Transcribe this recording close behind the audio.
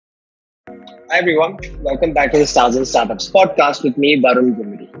Hi everyone, welcome back to the Stars and Startups podcast with me, Varun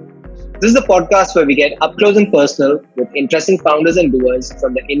Gumri. This is the podcast where we get up close and personal with interesting founders and doers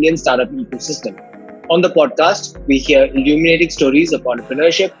from the Indian startup ecosystem. On the podcast, we hear illuminating stories of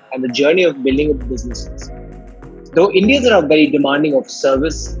entrepreneurship and the journey of building businesses. Though Indians are very demanding of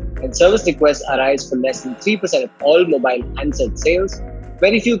service and service requests arise for less than 3% of all mobile handset sales,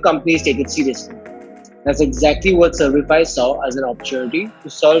 very few companies take it seriously. That's exactly what Servify saw as an opportunity to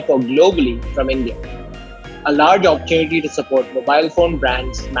solve for globally from India. A large opportunity to support mobile phone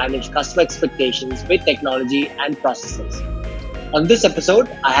brands manage customer expectations with technology and processes. On this episode,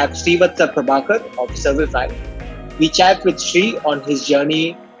 I have Srivatsa Prabhakar of Servify. We chat with Sri on his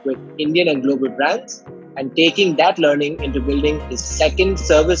journey with Indian and global brands and taking that learning into building his second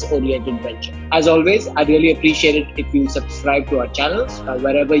service-oriented venture. As always, I really appreciate it if you subscribe to our channels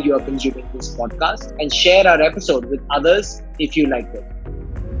wherever you are consuming this podcast and share our episode with others if you like it.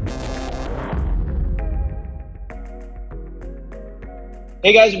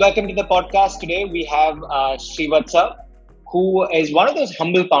 Hey guys, welcome to the podcast. Today we have Srivatsa, who is one of those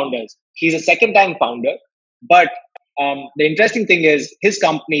humble founders. He's a second-time founder, but the interesting thing is his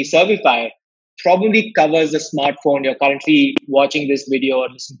company, Servify, probably covers the smartphone you're currently watching this video or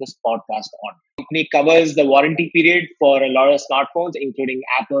listening to this podcast on. The company covers the warranty period for a lot of smartphones, including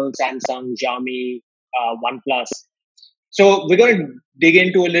Apple, Samsung, Xiaomi, OnePlus. So we're going to dig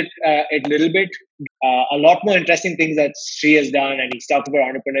into it a little bit. A lot more interesting things that Sri has done, and he's talked about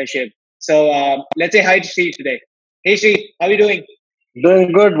entrepreneurship. So let's say hi to Sri today. Hey Sri, how are you doing?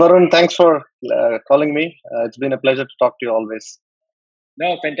 Doing good, Varun. Thanks for calling me. It's been a pleasure to talk to you always.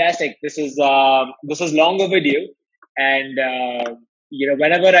 No, fantastic. This is long overdue, and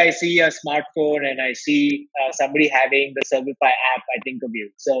whenever I see a smartphone and I see somebody having the Servify app, I think of you.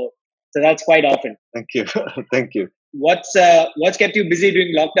 So that's quite often. Thank you. Thank you. What's kept you busy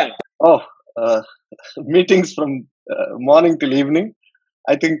during lockdown? Oh, uh, meetings from morning till evening.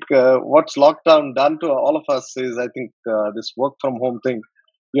 I think what's lockdown done to all of us is, I think, this work from home thing.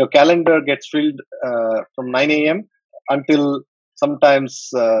 Your calendar gets filled from 9 a.m. until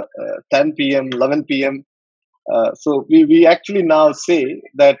sometimes 10 p.m., 11 p.m. So we actually now say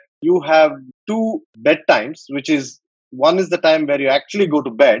that you have two bedtimes, which is one is the time where you actually go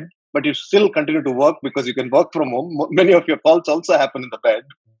to bed, but you still continue to work because you can work from home. Many of your calls also happen in the bed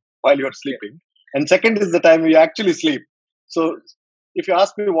while you're sleeping. And second is the time you actually sleep. So if you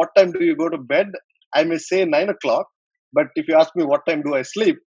ask me what time do you go to bed, I may say 9 o'clock. But if you ask me what time do I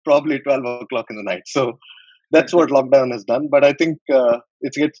sleep, probably 12 o'clock in the night. So that's what lockdown has done. But I think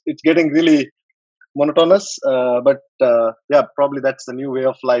it's getting really monotonous. But yeah, probably that's the new way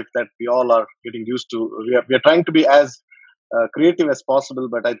of life that we all are getting used to. We are trying to be as creative as possible,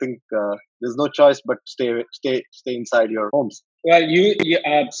 but I think there's no choice but stay inside your homes. Well,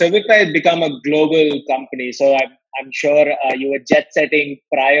 Servify has become a global company, so I'm sure you were jet setting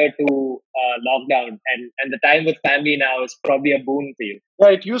prior to lockdown, and the time with family now is probably a boon for you.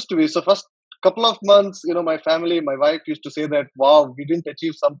 Yeah, it used to be. So first couple of months, my family, my wife used to say that, wow, we didn't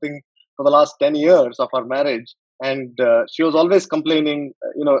achieve something for the last 10 years of our marriage. And she was always complaining,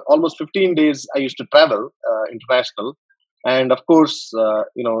 almost 15 days I used to travel international. And of course,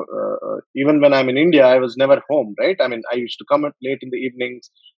 even when I'm in India, I was never home, right? I mean, I used to come at late in the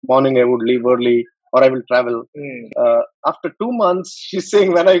evenings, morning I would leave early, or I will travel. After 2 months, she's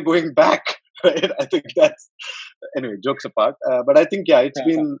saying, when are you going back? Right? I think that's, anyway, jokes apart. But I think, yeah, it's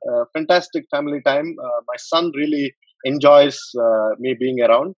been fantastic family time. My son really enjoys me being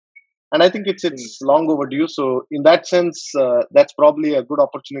around. And I think it's long overdue. So in that sense, that's probably a good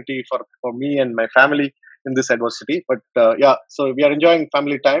opportunity for me and my family in this adversity. But yeah, so we are enjoying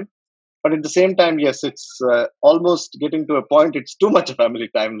family time. But at the same time, yes, it's almost getting to a point. It's too much family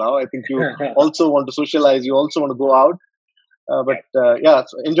time now. I think you also want to socialize. You also want to go out. But yeah,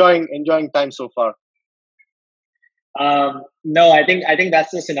 so enjoying time so far. No, I think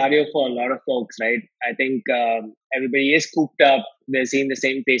that's the scenario for a lot of folks, right? I think everybody is cooped up. They're seeing the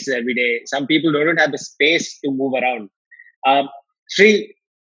same faces every day. Some people don't have the space to move around. Um, Sri,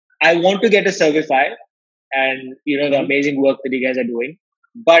 I want to get a Servify and the Mhm. amazing work that you guys are doing.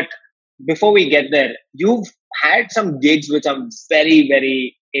 But before we get there, you've had some gigs with some very,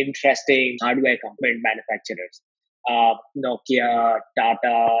 very interesting hardware component manufacturers. Nokia,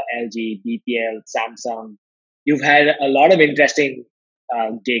 Tata, LG, BPL, Samsung. You've had a lot of interesting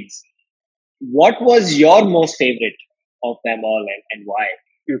gigs. What was your most favorite of them all, and why?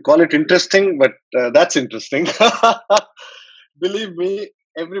 You call it interesting, but that's interesting. Believe me,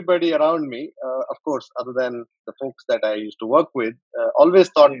 everybody around me, of course, other than the folks that I used to work with, always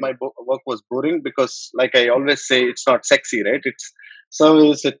thought Hmm. my work was boring because, like I always say, it's not sexy, right? It's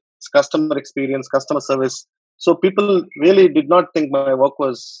service, customer experience, customer service. So people really did not think my work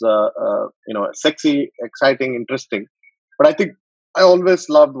was, sexy, exciting, interesting. But I think I always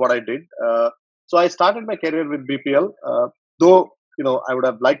loved what I did. So I started my career with BPL, though I would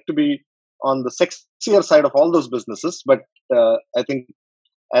have liked to be on the sexier side of all those businesses. But I think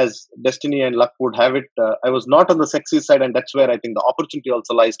as destiny and luck would have it, I was not on the sexy side, and that's where I think the opportunity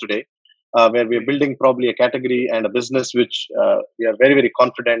also lies today, where we are building probably a category and a business which we are very, very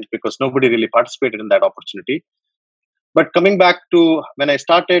confident because nobody really participated in that opportunity. But coming back to when I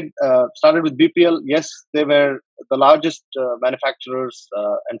started with BPL, yes, they were the largest manufacturers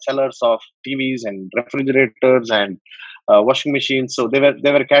and sellers of TVs and refrigerators and washing machines. So they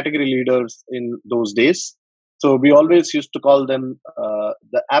were category leaders in those days. So we always used to call them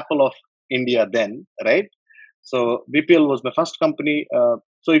the Apple of India then, right? So BPL was my first company.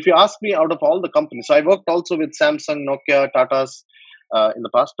 So if you ask me, out of all the companies, so I worked also with Samsung, Nokia, Tata's in the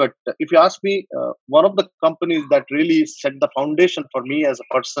past. But if you ask me, one of the companies that really set the foundation for me as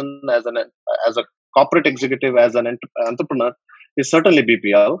a person, as a corporate executive, as an entrepreneur, is certainly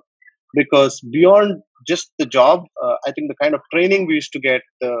BPL. Because beyond just the job, I think the kind of training we used to get,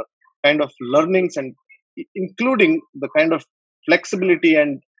 the kind of learnings, and including the kind of flexibility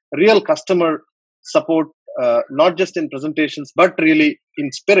and real customer support, not just in presentations but really in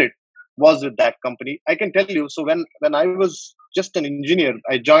spirit, was with that company. I can tell you. So when I was just an engineer,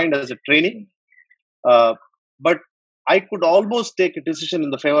 I joined as a trainee, uh, but I could almost take a decision in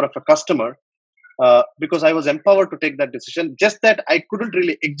the favor of a customer, because I was empowered to take that decision. Just that I couldn't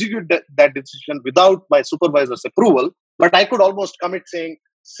really execute that decision without my supervisor's approval, but I could almost commit saying,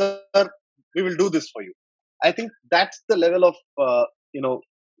 "Sir, we will do this for you." I think that's the level of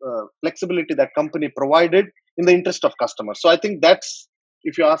flexibility that company provided in the interest of customers. So I think that's,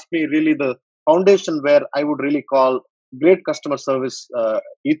 if you ask me, really the foundation where I would really call great customer service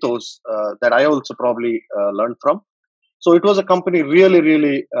ethos that I also probably learned from. So it was a company really,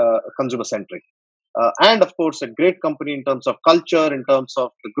 really consumer centric. And of course, a great company in terms of culture, in terms of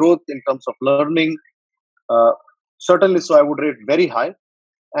the growth, in terms of learning. Uh, Certainly, so I would rate very high.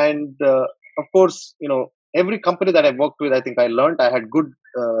 And of course, every company that I worked with, I think I learned. I had good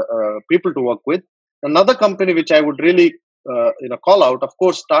people to work with. Another company which I would really call out, of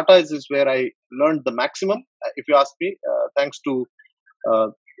course, Tata is where I learned the maximum. If you ask me, thanks to uh,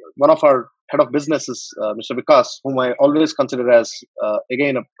 one of our head of businesses, Mr. Vikas, whom I always consider as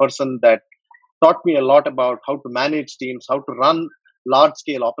again a person that taught me a lot about how to manage teams, how to run large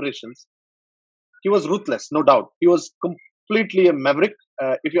scale operations. He was ruthless, no doubt. He was completely a maverick.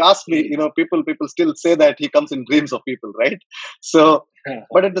 If you ask me, people still say that he comes in dreams of people, right? So,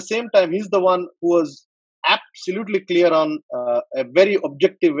 but at the same time, he's the one who was absolutely clear on a very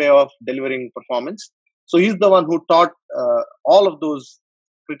objective way of delivering performance. So he's the one who taught all of those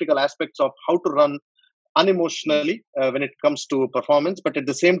critical aspects of how to run unemotionally when it comes to performance, but at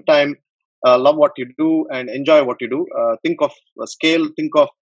the same time, love what you do and enjoy what you do. Think of scale, think of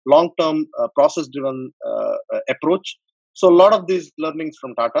long term process driven approach. So, a lot of these learnings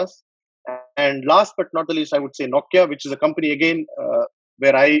from Tata's. And last but not the least, I would say Nokia, which is a company again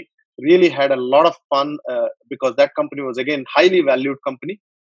where I really had a lot of fun because that company was again highly valued company.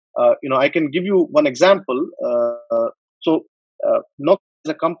 I can give you one example. Nokia as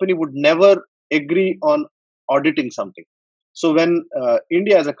a company would never agree on auditing something. So when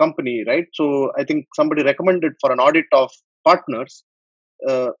India as a company, right? So I think somebody recommended for an audit of partners.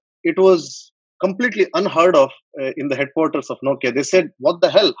 Uh, it was completely unheard of in the headquarters of Nokia. They said, "What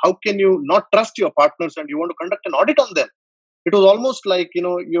the hell? How can you not trust your partners and you want to conduct an audit on them?" It was almost like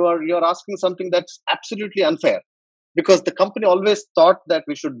you're asking something that's absolutely unfair, because the company always thought that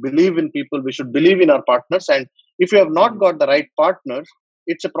we should believe in people, we should believe in our partners, and if you have not got the right partners,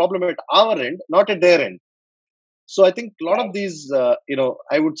 it's a problem at our end, not at their end. So I think a lot of these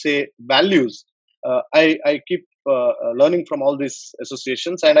I would say values, I keep learning from all these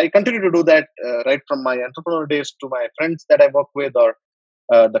associations, and I continue to do that right from my entrepreneur days to my friends that I work with, or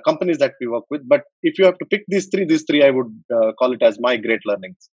the companies that we work with. But if you have to pick these three I would call it as my great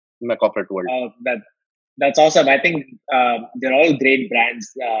learnings in the corporate world. That's awesome. I think they're all great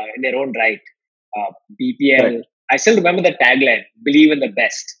brands in their own right. BPL. Correct. I still remember the tagline: "Believe in the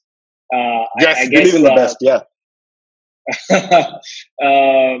best." I Yes, believe guess, in the best. Yeah.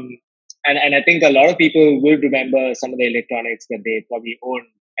 and I think a lot of people will remember some of the electronics that they probably own,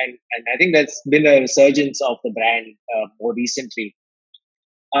 and I think that's been a resurgence of the brand more recently.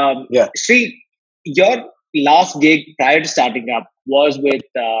 Yeah. Sri, your last gig prior to starting up was with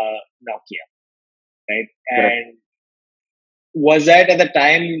Nokia, right? Correct. And was that at the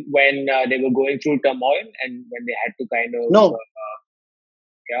time when they were going through turmoil and when they had to kind of No.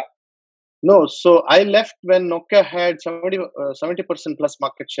 yeah? No, so I left when Nokia had 70% plus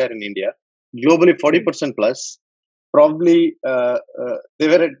market share in India, globally Hmm. 40% plus. Probably they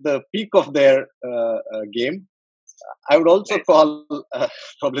were at the peak of their game. I would also Nice. call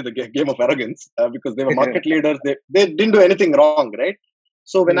probably the game of arrogance because they were market leaders. They didn't do anything wrong, right?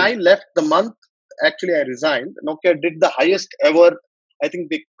 So when Hmm. I left the month, actually I resigned. Nokia did the highest ever. I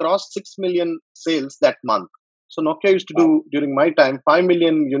think they crossed 6 million sales that month. So Nokia used to Wow. do during my time 5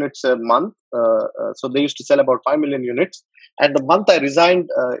 million units a month. So they used to sell about 5 million units. And the month I resigned,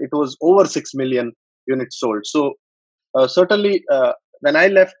 it was over 6 million units sold. So certainly when I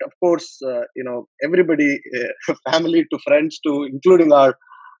left, of course, everybody, family to friends to including our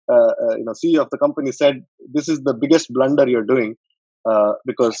CEO of the company said, "This is the biggest blunder you're doing."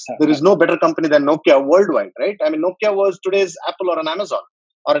 Because there is no better company than Nokia worldwide, right? I mean, Nokia was today's Apple or an Amazon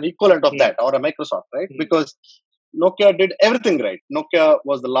or an equivalent of Hmm. that or a Microsoft, right? Hmm. Because Nokia did everything right. Nokia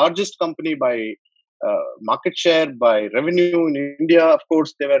was the largest company by market share, by revenue in India. Of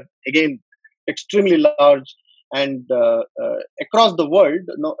course, they were again extremely large, and across the world,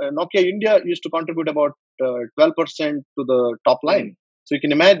 Nokia India used to contribute about 12% to the top Hmm. line. So you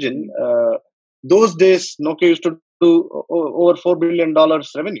can imagine Hmm. those days Nokia used to do over $4 billion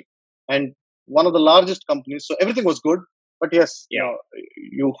revenue, and one of the largest companies. So everything was good, but yes, Yeah.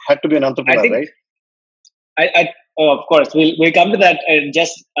 you had to be an I entrepreneur, think right? oh, of course, we'll come to that in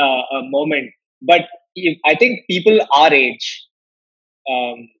just a moment. But I think people our age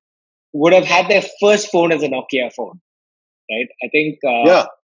um, would have had their first phone as a Nokia phone, right? I think Yeah,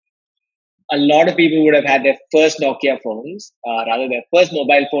 a lot of people would have had their first Nokia phones, rather their first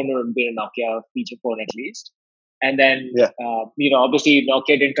mobile phone would have been a Nokia feature phone at least. And then, yeah, obviously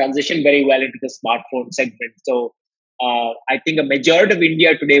Nokia didn't transition very well into the smartphone segment. So I think a majority of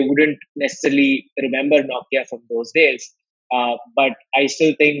India today wouldn't necessarily remember Nokia from those days. But I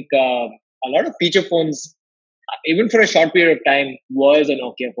still think a lot of feature phones, even for a short period of time, was a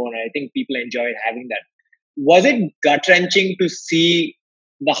Nokia phone. I think people enjoyed having that. Was it gut wrenching to see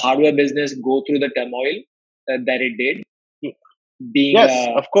the hardware business go through the turmoil that it did, being yes,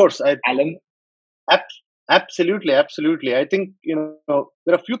 of course. Alan? Ab- Absolutely, absolutely. I think there are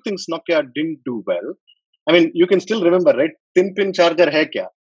a few things Nokia didn't do well. I mean, you can still remember, right? Thin pin charger hai kya?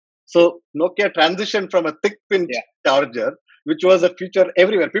 So Nokia transitioned from a thick pin Yeah. charger, which was a feature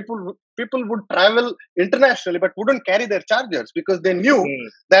everywhere. People would travel internationally, but wouldn't carry their chargers because they knew Mm,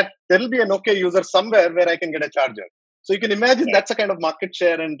 that there will be a Nokia user somewhere where I can get a charger. So you can imagine right. that's the kind of market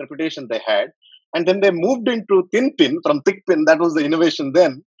share and reputation they had. And then they moved into thin pin from thick pin. That was the innovation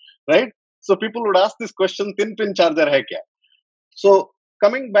then, right? So people would ask this question: "Thin pin charger hai kya?" So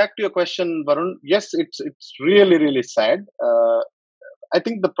coming back to your question, Varun, yes, it's really really sad. I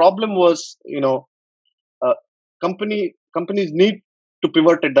think the problem was, uh, companies need to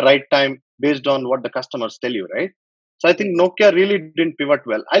pivot at the right time based on what the customers tell you, right? So I think Mm, Nokia really didn't pivot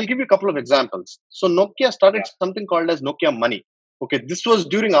well. I'll give you a couple of examples. So Nokia started yeah. something called as Nokia Money. Okay, this was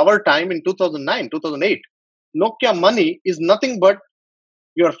during our time in 2009, 2008. Nokia Money is nothing but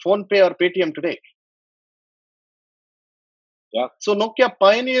your phone pay or Paytm today. Yeah. So Nokia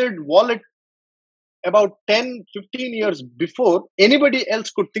pioneered wallet about 10, 15 years before anybody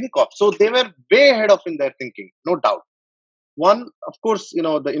else could think of. So they were way ahead of in their thinking, no doubt. One, of course,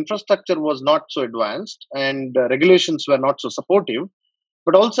 the infrastructure was not so advanced and regulations were not so supportive,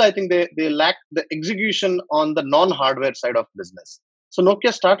 but also I think they lacked the execution on the non-hardware side of business. So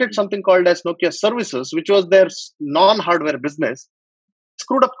Nokia started Mm, something called as Nokia Services, which was their non-hardware business,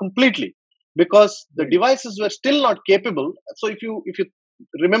 screwed up completely because the mm, devices were still not capable. So if you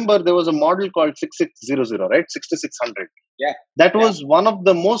remember, there was a model called 6600, right? 6600. yeah. That Yeah. was one of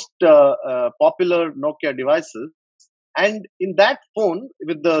the most popular Nokia devices. And in that phone,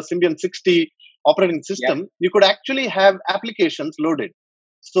 with the Symbian 60 operating Yep. system, you could actually have applications loaded.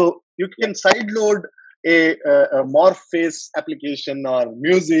 So you Yep. can side load a Morpheus application or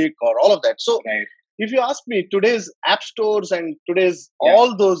music or all of that. So Right. if you ask me, today's app stores and today's Yeah.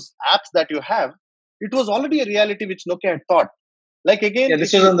 all those apps that you have, it was already a reality which Nokia had thought. Like again, Yeah.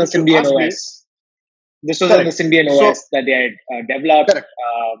 This was on the if you Symbian ask me, OS. This was on the correct. Symbian So OS that they had developed. correct.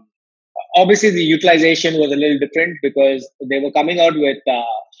 Obviously, the utilization was a little different because they were coming out with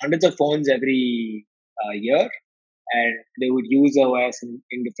hundreds of phones every year, and they would use the OS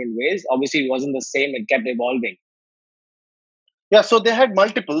in different ways. Obviously, it wasn't the same; it kept evolving. Yeah, so they had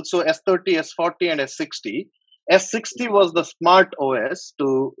multiple. So S30, S40, and S60. S60 Mm, was the smart OS,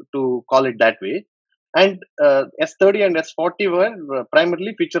 to call it that way, and S30 and S40 were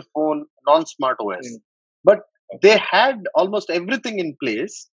primarily feature phone, non-smart OS. mm, But okay. they had almost everything in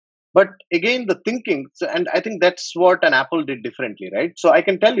place. But again, the thinking, and I think that's what an Apple did differently, right? So I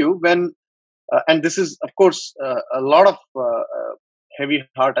can tell you, when and this is, of course, a lot of heavy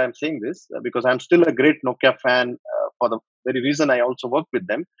heart. I'm saying this because I'm still a great Nokia fan for the very reason I also work with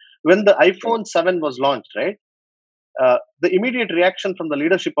them. When the iPhone 7 was launched, right? The immediate reaction from the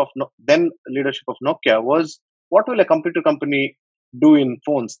leadership of then leadership of Nokia was, "What will a computer company do in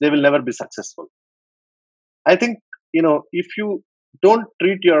phones? They will never be successful." I think, if you don't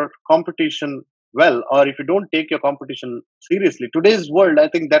treat your competition well, or if you don't take your competition seriously, today's world, I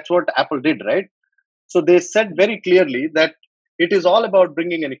think that's what Apple did, right? So they said very clearly that it is all about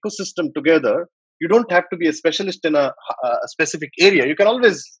bringing an ecosystem together. You don't have to be a specialist in a specific area. You can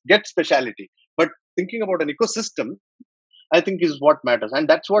always get specialty, but thinking about an ecosystem, I think, is what matters. And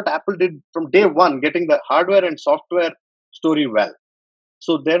that's what Apple did from day one, getting the hardware and software story well.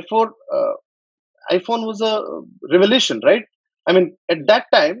 So therefore, iPhone was a revelation, right? I mean, at that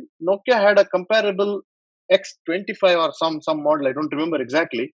time, Nokia had a comparable X25 or some model. I don't remember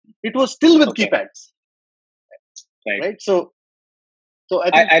exactly. It was still with Okay. keypads, Right. right? So I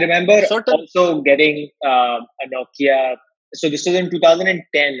think I remember certain. also getting a Nokia. So this was in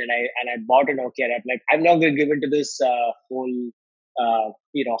 2010, and I bought a Nokia. And I'm like, I'm not going to give into this whole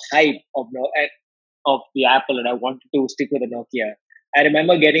hype of the Apple, and I wanted to stick with a Nokia. I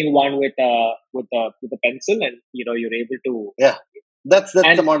remember getting one with a pencil, and you're able to. Yeah, that's the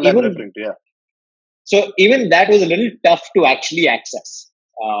And model I'm even referring to. Yeah, so, even that was a little tough to actually access.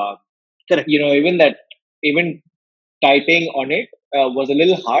 correct. Even typing on it was a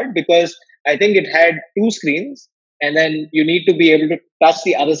little hard because I think it had two screens, and then you need to be able to touch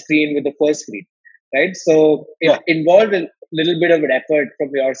the other screen with the first screen, right? So it Yeah, involved a little bit of an effort from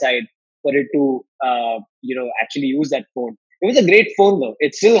your side for it to actually use that phone. It was a great phone though.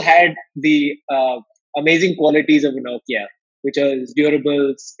 It still had the amazing qualities of a Nokia, which was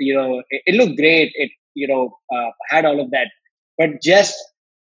durable. It looked great. It had all of that, but just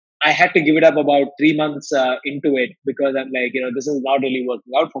I had to give it up about 3 months into it because I'm like, this is not really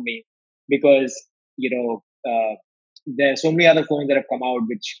working out for me because, there are so many other phones that have come out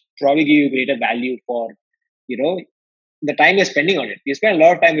which probably give you greater value for, you know, the time you're spending on it. You spend a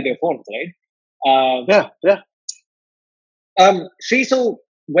lot of time with your phones, right? yeah. Sri, so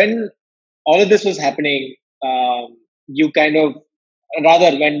when all of this was happening, you kind of,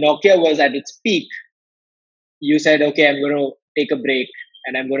 rather, when Nokia was at its peak, you said, okay, I'm going to take a break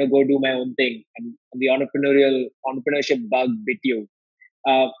and I'm going to go do my own thing. And the entrepreneurship bug bit you.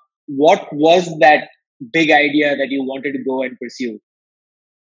 Uh, what was that big idea that you wanted to go and pursue,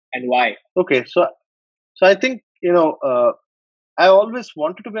 and why? Okay, so I think I always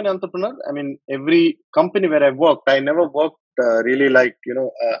wanted to be an entrepreneur. I mean, every company where I worked, I never worked really like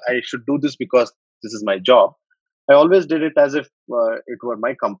I should do this because this is my job. I always did it as if it were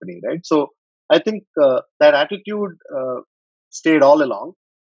my company, right? So I think that attitude stayed all along.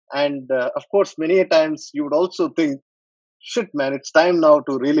 And of course, many a times you would also think, shit, man, it's time now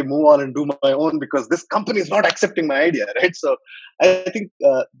to really move on and do my own because this company is not accepting my idea, right? So I think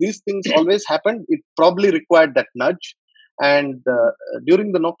these things always happened. It probably required that nudge. And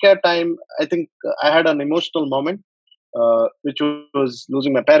during the Nokia time, I think I had an emotional moment, which was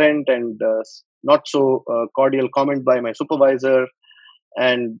losing my parent and not so cordial comment by my supervisor.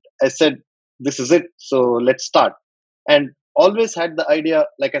 And I said, this is it. So let's start. And always had the idea,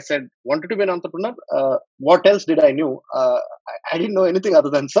 like I said, wanted to be an entrepreneur. What else did I knew? I didn't know anything other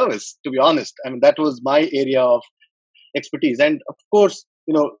than service, to be honest. I mean, that was my area of expertise. And of course,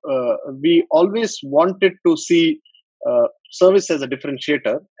 we always wanted to see service as a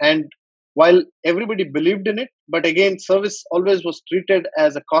differentiator. And while everybody believed in it, but again, service always was treated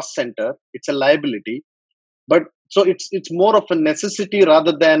as a cost center. It's a liability. But so it's more of a necessity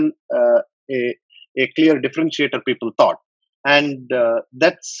rather than a, a clear differentiator, people thought. And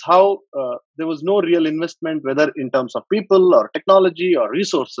that's how there was no real investment, whether in terms of people or technology or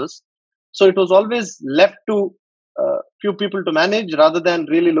resources. So it was always left to few people to manage rather than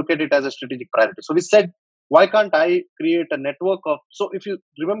really look at it as a strategic priority. So we said, why can't I create a network of? So if you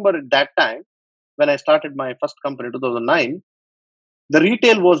remember at that time, when I started my first company in 2009, the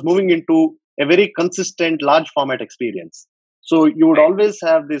retail was moving into a very consistent large format experience. So you would always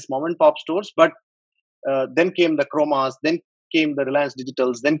have these mom and pop stores, but then came the Chromas, then came the Reliance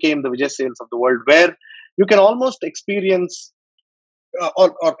Digitals, then came the Vijay Sales of the world, where you can almost experience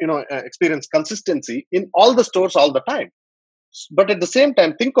experience consistency in all the stores all the time. But at the same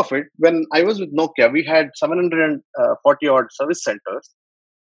time, think of it, when I was with Nokia, we had 740 odd service centers.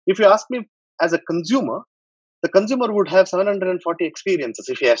 If you ask me as a consumer, the consumer would have 740 experiences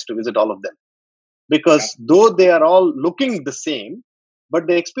if he has to visit all of them. Because though they are all looking the same, but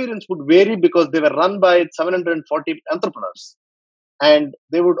the experience would vary because they were run by 740 entrepreneurs. and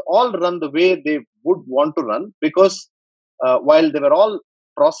they would all run the way they would want to run, because while they were all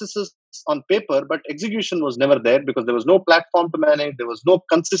processes on paper, but execution was never there, because there was no platform to manage, there was no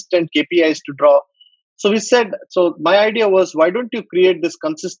consistent KPIs to draw. So we said, so my idea was, why don't you create this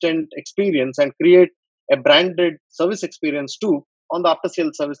consistent experience and create a branded service experience too on the after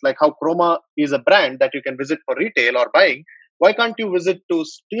sales service, like how Chroma is a brand that you can visit for retail or buying. Why can't you visit to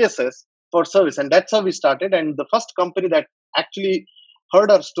TSS for service? And that's how we started. And the first company that actually heard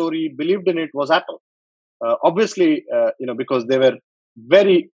our story, believed in it, was Apple. Obviously, because they were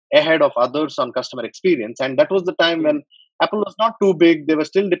very ahead of others on customer experience, and that was the time when Apple was not too big. They were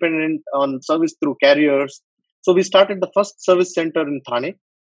still dependent on service through carriers. So we started the first service center in Thane,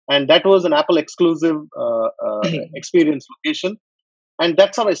 and that was an Apple exclusive experience location, and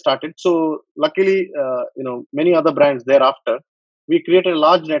that's how I started. So luckily, many other brands thereafter. We created a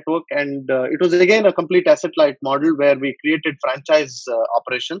large network, and it was again a complete asset light model where we created franchise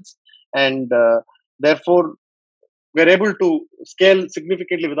operations, and therefore we're able to scale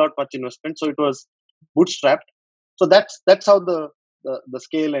significantly without much investment. So it was bootstrapped. So that's how the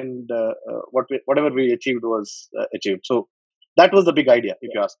scale and whatever we achieved was achieved. So that was the big idea,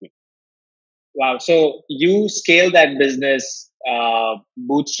 if you ask me. Wow. So you scaled that business,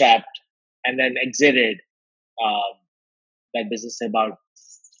 bootstrapped, and then exited that business in about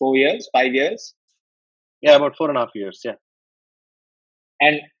 4 years, 5 years? Yeah, about 4.5 years. Yeah.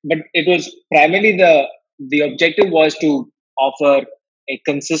 But it was primarily the objective was to offer a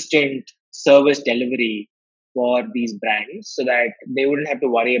consistent service delivery for these brands so that they wouldn't have to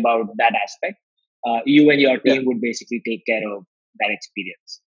worry about that aspect. You and your team would basically take care of that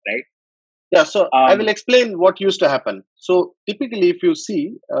experience, right? Yeah, so I will explain what used to happen. So typically, if you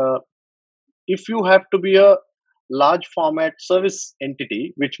see, if you have to be a large format service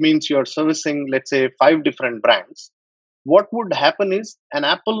entity, which means you're servicing, let's say, 5 different brands, what would happen is an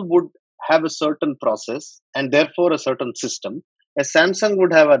Apple would have a certain process and therefore a certain system. A Samsung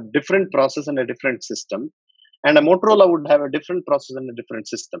would have a different process and a different system, and a Motorola would have a different process and a different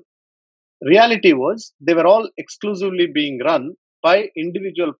system. Reality was they were all exclusively being run by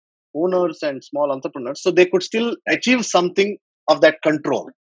individual owners and small entrepreneurs, so they could still achieve something of that control.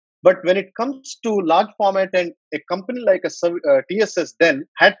 But when it comes to large format, and a company like a TSS then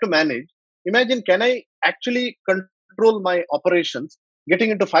had to manage, imagine, can I actually control my operations?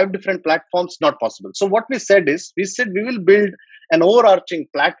 Getting into 5 different platforms, not possible. So what we said we will build an overarching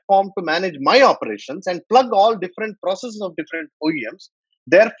platform to manage my operations and plug all different processes of different OEMs.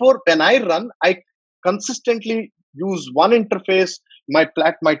 Therefore, when I run, I consistently use one interface.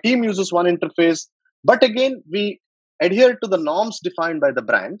 My team uses one interface. But again, we adhere to the norms defined by the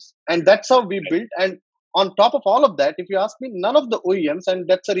brands, and that's how we built. And on top of all of that, if you ask me, none of the OEMs, and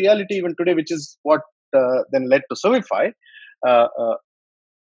that's a reality even today, which is what then led to Servify.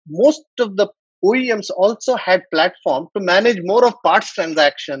 Most of the OEMs also had platform to manage more of parts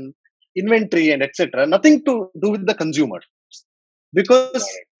transaction, inventory, and etc. Nothing to do with the consumer, because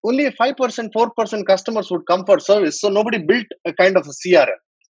only 5%, 4% customers would come for service. So nobody built a kind of a CRM.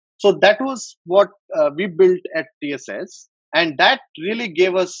 So that was what we built at TSS, and that really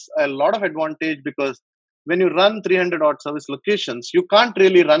gave us a lot of advantage, because when you run 300 odd service locations, you can't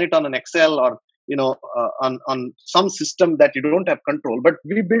really run it on an Excel or on some system that you don't have control. But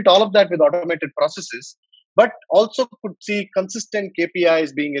we built all of that with automated processes, but also could see consistent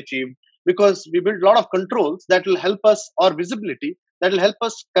KPIs being achieved, because we built a lot of controls that will help us, or visibility that will help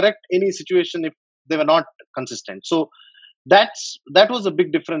us correct any situation if they were not consistent. So that was a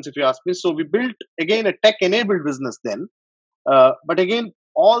big difference, if you ask me. So we built again a tech enabled business then, but again,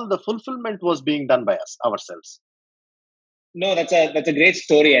 all the fulfillment was being done by us ourselves. No, that's a great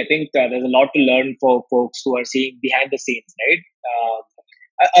story. I think there's a lot to learn for folks who are seeing behind the scenes, right?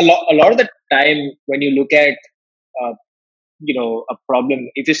 A lot of the time when you look at a problem,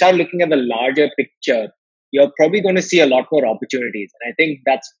 if you start looking at the larger picture, you're probably going to see a lot more opportunities. And I think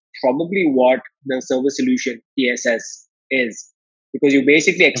that's probably what the service solution TSS is, because you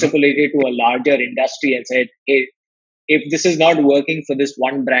basically extrapolated to a larger industry and said, hey, if this is not working for this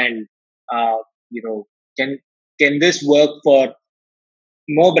one brand, can this work for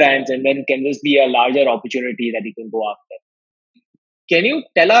more brands, and then can this be a larger opportunity that you can go after? Can you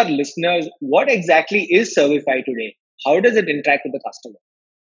tell our listeners what exactly is Servify today? How does it interact with the customer?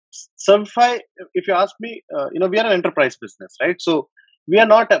 Servify, if you ask me, we are an enterprise business, right? So we are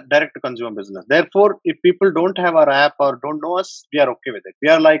not a direct to consumer business. Therefore, if people don't have our app or don't know us, we are okay with it. We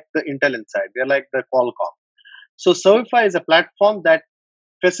are like the Intel Inside. We are like the Qualcomm. So Servify is a platform that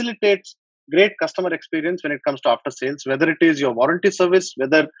facilitates great customer experience when it comes to after sales, whether it is your warranty service,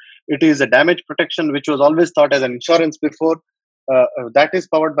 whether it is a damage protection, which was always thought as an insurance before, that is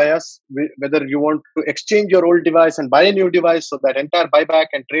powered by us. Whether you want to exchange your old device and buy a new device, so that entire buyback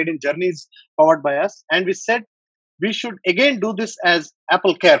and trade in journey is powered by us. And we said we should again do this as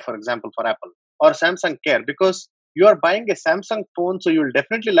Apple Care, for example, for Apple, or Samsung Care, because you are buying a Samsung phone, so you will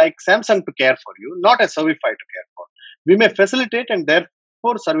definitely like Samsung to care for you, not a Servify to care for. We may facilitate, and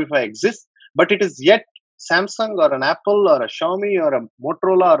therefore Servify exists, but it is yet Samsung or an Apple or a Xiaomi or a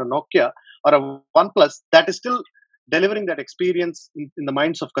Motorola or a Nokia or a OnePlus that is still delivering that experience in the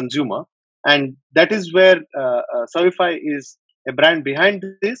minds of consumer. And that is where Servify is a brand behind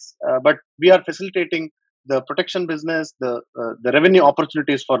this, but we are facilitating the protection business, the revenue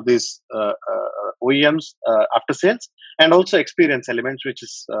opportunities for these OEMs after sales, and also experience elements, which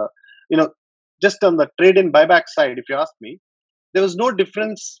is just on the trade-in buyback side. If you ask me, there was no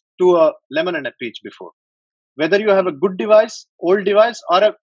difference to a lemon and a peach before. Whether you have a good device, old device,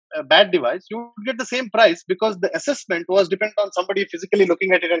 or a bad device, you would get the same price, because the assessment was dependent on somebody physically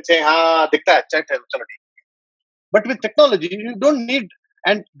looking at it and saying, "Ah, dikhta hai, अच्छा है, चलो ठीक." But with technology, you don't need,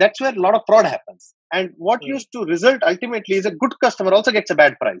 and that's where a lot of fraud happens. And what used to result ultimately is a good customer also gets a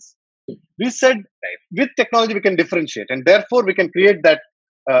bad price. We said with technology we can differentiate, and therefore we can create that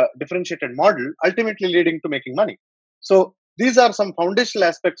differentiated model, ultimately leading to making money. So these are some foundational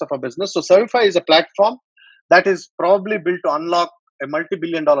aspects of our business. So Servify is a platform that is probably built to unlock a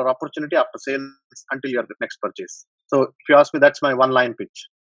multi-billion-dollar opportunity after sales until your next purchase. So if you ask me, that's my one-line pitch.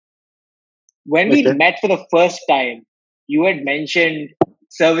 When we met for the first time, you had mentioned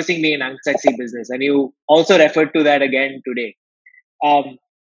servicing being an unsexy business, and you also referred to that again today.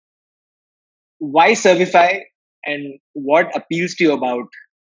 Why Servify, and what appeals to you about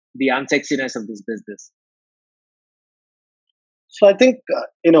the unsexiness of this business? So I think,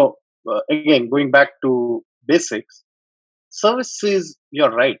 again, going back to basics, service is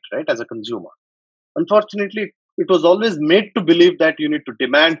your right, as a consumer. Unfortunately, it was always made to believe that you need to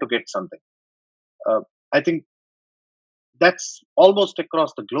demand to get something. I think that's almost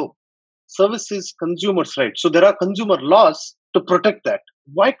across the globe. Service is consumers' right. So there are consumer laws to protect that.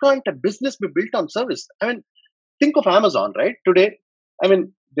 Why can't a business be built on service? I mean, think of Amazon, right? Today, I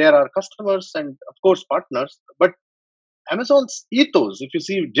mean, there are customers and, of course, partners, but Amazon's ethos, if you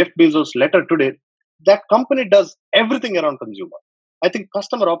see Jeff Bezos' letter today, that company does everything around consumer. I think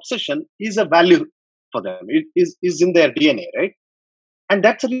customer obsession is a value for them. It is in their DNA, right? And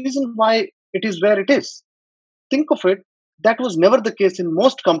that's the reason why it is where it is. Think of it, that was never the case in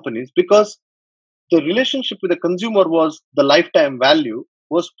most companies, because the relationship with the consumer was the lifetime value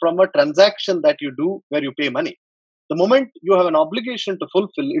was from a transaction that you do where you pay money. The moment you have an obligation to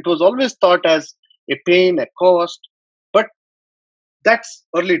fulfill, it was always thought as a pain, a cost. But that's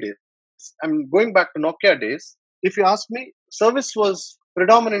early days. I'm going back to Nokia days. If you ask me, service was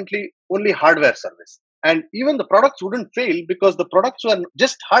predominantly only hardware service. And even the products wouldn't fail because the products were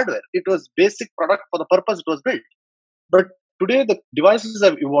just hardware. It was basic product for the purpose it was built. But today the devices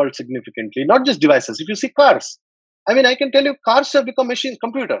have evolved significantly, not just devices. If you see cars, I mean, I can tell you cars have become machines,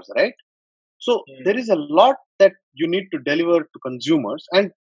 computers, right? So there is a lot that you need to deliver to consumers,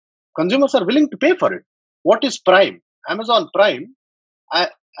 and consumers are willing to pay for it. What is Prime? Amazon Prime. I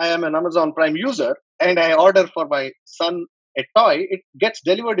am an Amazon Prime user, and I order for my son a toy. It gets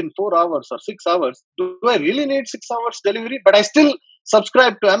delivered in 4 hours or 6 hours. Do I really need 6 hours delivery? But I still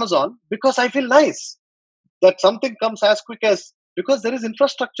subscribe to Amazon because I feel nice that something comes as quick as, because there is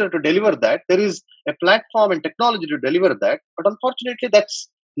infrastructure to deliver that. There is a platform and technology to deliver that. But unfortunately, that's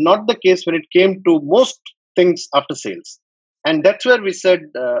not the case when it came to most things after sales. And that's where we said,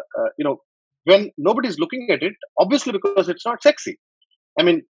 when nobody's looking at it, obviously because it's not sexy. I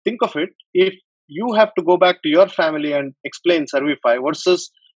mean, think of it. If you have to go back to your family and explain Servify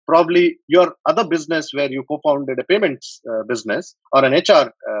versus probably your other business where you co-founded a payments business or an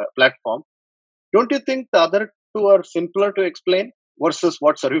HR platform, don't you think the other two are simpler to explain versus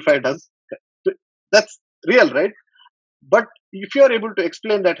what Servify does? That's real, right? But if you are able to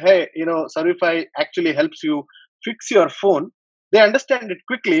explain that, hey, Servify actually helps you fix your phone, they understand it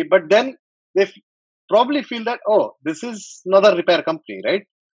quickly, but then they probably feel that, oh, this is another repair company, right?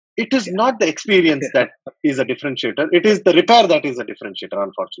 It is not the experience that is a differentiator. It is the repair that is a differentiator,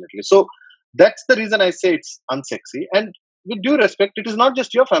 unfortunately. So that's the reason I say it's unsexy. And with due respect, it is not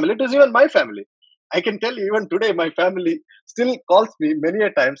just your family, it is even my family. I can tell you, even today, my family still calls me many a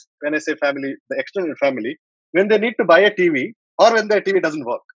times when I say family, the extended family, when they need to buy a TV or when their TV doesn't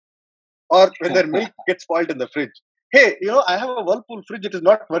work or when their milk gets spoiled in the fridge. Hey, I have a Whirlpool fridge, it is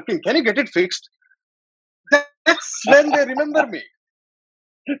not working. Can you get it fixed? That's when they remember me.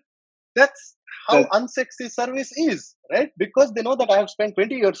 That's how unsexy service is, right? Because they know that I have spent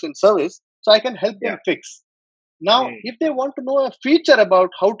 20 years in service, so I can help them fix. Now, if they want to know a feature about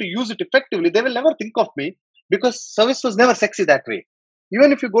how to use it effectively, they will never think of me because service was never sexy that way.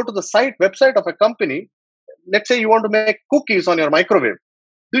 Even if you go to the website of a company, let's say you want to make cookies on your microwave.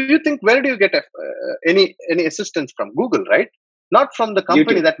 Do you think where do you get any assistance from? Google, right? Not from the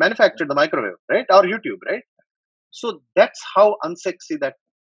company YouTube. that manufactured the microwave, right? Or YouTube, right? So that's how unsexy that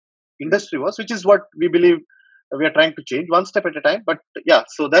industry was, which is what we believe we are trying to change one step at a time. But yeah,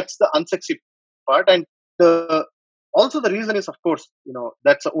 so that's the unsexy part. And the also the reason is, of course,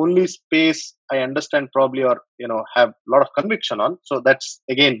 that's the only space I understand probably, or have a lot of conviction on. So that's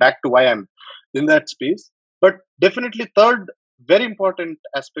again back to why I'm in that space. But definitely third very important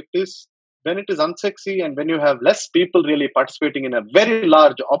aspect is when it is unsexy and when you have less people really participating in a very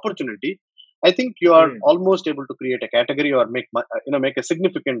large opportunity, I think you are almost able to create a category or make a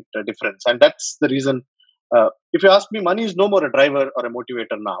significant difference. And that's the reason. If you ask me, money is no more a driver or a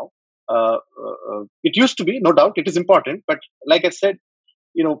motivator now. It used to be, no doubt, it is important. But like I said,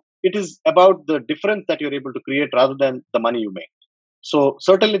 it is about the difference that you're able to create rather than the money you make. So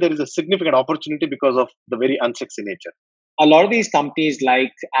certainly there is a significant opportunity because of the very unsexy nature. A lot of these companies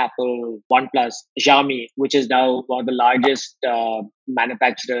like Apple, OnePlus, Xiaomi, which is now one of the largest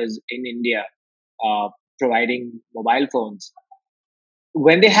manufacturers in India, providing mobile phones,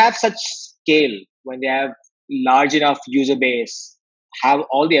 when they have such scale, when they have large enough user base, have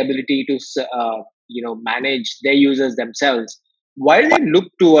all the ability to manage their users themselves, why do they look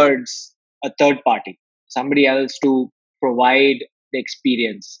towards a third party, somebody else to provide the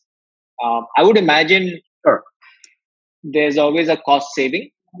experience? I would imagine Sure. there's always a cost saving,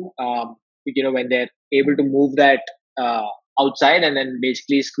 when they're able to move that outside and then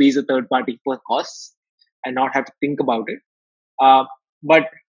basically squeeze a third party for costs and not have to think about it. But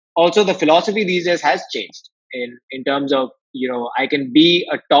also the philosophy these days has changed in terms of, I can be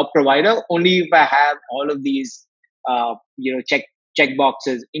a top provider only if I have all of these, check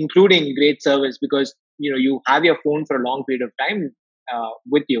boxes, including great service, because, you have your phone for a long period of time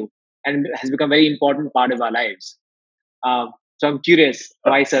with you, and it has become a very important part of our lives. So I'm curious,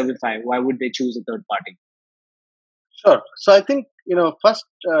 why Servify? Why would they choose a third party? Sure. So I think, first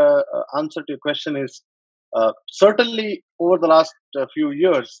answer to your question is certainly over the last few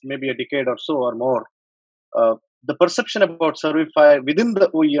years, maybe a decade or so or more, the perception about Servify within the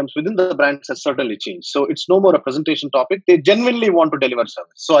OEMs, within the brands has certainly changed. So it's no more a presentation topic. They genuinely want to deliver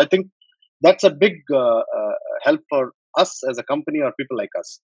service. So I think that's a big help for us as a company or people like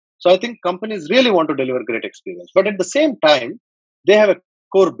us. So I think companies really want to deliver great experience. But at the same time, they have a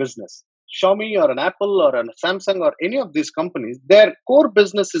core business. Xiaomi or an Apple or a Samsung or any of these companies, their core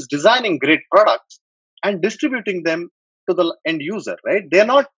business is designing great products and distributing them to the end user, right? They're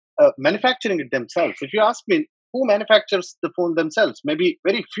not manufacturing it themselves. If you ask me, who manufactures the phone themselves? Maybe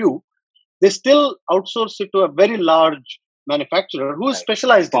very few. They still outsource it to a very large manufacturer who is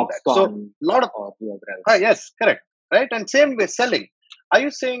specialized in that. So a lot of yes, correct, right? And same way selling. Are you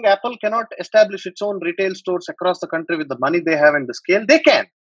saying Apple cannot establish its own retail stores across the country with the money they have and the scale? They can.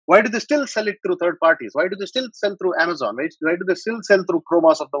 Why do they still sell it through third parties? Why do they still sell through Amazon? Why do they still sell through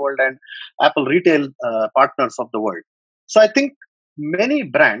Chromas of the world and Apple retail partners of the world? So I think many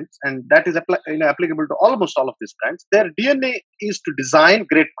brands, and that is applicable to almost all of these brands, their DNA is to design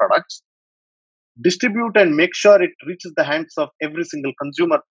great products, distribute and make sure it reaches the hands of every single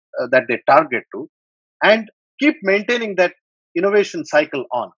consumer that they target to, and keep maintaining that innovation cycle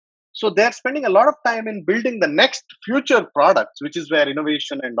on. So they're spending a lot of time in building the next future products, which is where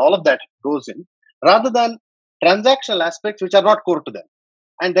innovation and all of that goes in, rather than transactional aspects which are not core to them.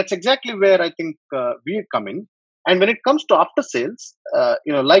 And that's exactly where I think we come in. And when it comes to after sales,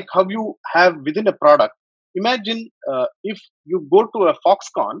 like how you have within a product, imagine if you go to a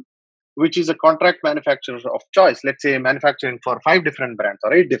Foxconn, which is a contract manufacturer of choice, let's say manufacturing for 5 different brands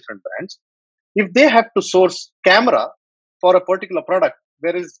or 8 different brands, if they have to source camera for a particular product,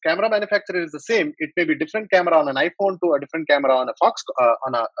 whereas camera manufacturer is the same, it may be different camera on an iPhone to a different camera on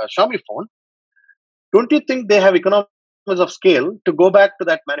a Xiaomi phone. Don't you think they have economies of scale to go back to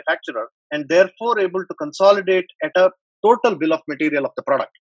that manufacturer and therefore able to consolidate at a total bill of material of the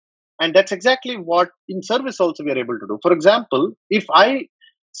product? And that's exactly what in service also we are able to do. For example, if I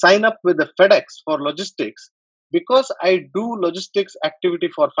sign up with the FedEx for logistics, because I do logistics activity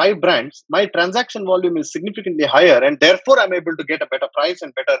for 5 brands, my transaction volume is significantly higher, and therefore I'm able to get a better price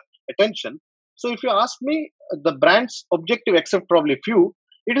and better attention. So if you ask me, the brand's objective, except probably few,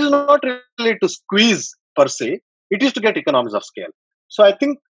 it is not really to squeeze per se, it is to get economies of scale. So I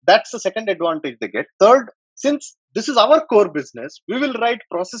think that's the second advantage they get. Third, since this is our core business, we will write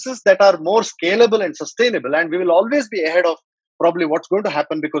processes that are more scalable and sustainable, and we will always be ahead of probably what's going to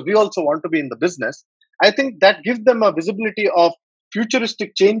happen because we also want to be in the business. I think that gives them a visibility of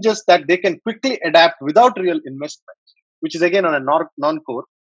futuristic changes that they can quickly adapt without real investment, which is again on a non-core.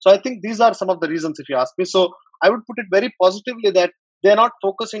 So I think these are some of the reasons, if you ask me. So I would put it very positively that they're not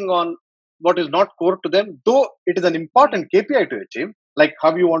focusing on what is not core to them, though it is an important KPI to achieve, like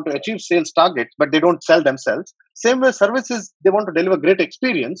how you want to achieve sales targets, but they don't sell themselves. Same way, services, they want to deliver great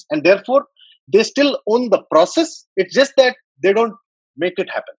experience, and therefore they still own the process. It's just that they don't make it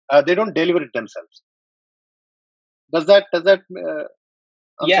happen. They don't deliver it themselves. Does that answer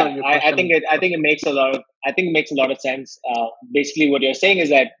Yeah, your I question? think it makes a lot of sense. Basically, what you're saying is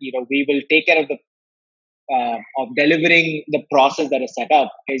that we will take care of delivering the process that is set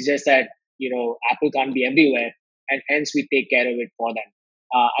up. It's just that Apple can't be everywhere, and hence we take care of it for them.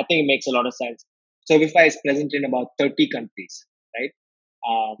 I think it makes a lot of sense. Shopify is present in about 30 countries, right?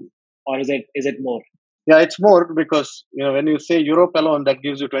 Or is it more? Yeah, it's more because when you say Europe alone, that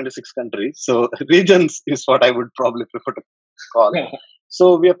gives you 26 countries. So regions is what I would probably prefer to call.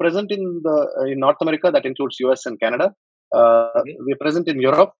 So we are present in North America, that includes US and Canada. We are present in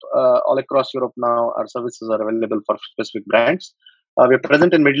Europe, all across Europe now. Our services are available for specific brands. We are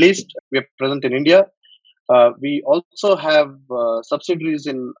present in Middle East. We are present in India. We also have subsidiaries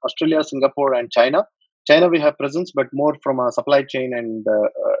in Australia, Singapore, and China. China we have presence, but more from a supply chain and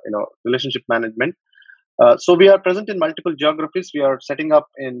relationship management. So we are present in multiple geographies. We are setting up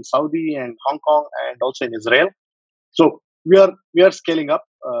in Saudi and Hong Kong and also in Israel. So we are scaling up.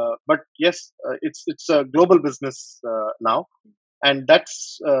 But yes, it's a global business now, and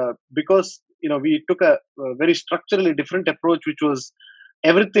that's because we took a very structurally different approach, which was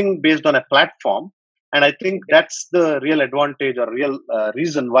everything based on a platform. And I think that's the real advantage or real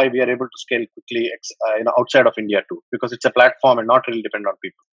reason why we are able to scale quickly outside of India too, because it's a platform and not really depend on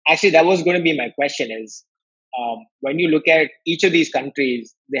people. Actually, that was going to be my question. Is when you look at each of these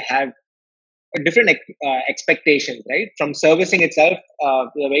countries, they have a different expectations, right? From servicing itself,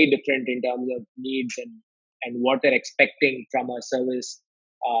 they're very different in terms of needs and what they're expecting from a service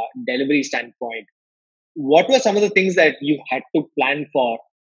delivery standpoint. What were some of the things that you had to plan for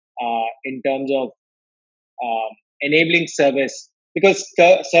in terms of enabling service? Because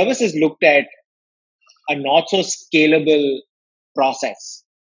service is looked at a not so scalable process.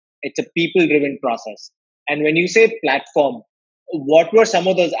 It's a people driven process. And when you say platform, what were some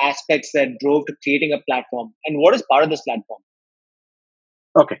of those aspects that drove to creating a platform, and what is part of this platform?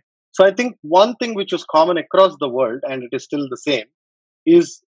 Okay. So I think one thing which was common across the world, and it is still the same,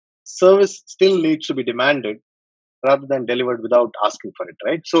 is service still needs to be demanded rather than delivered without asking for it,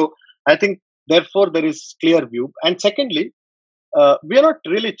 right? So I think therefore there is clear view. And secondly, we are not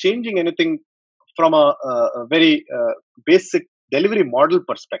really changing anything from a very basic delivery model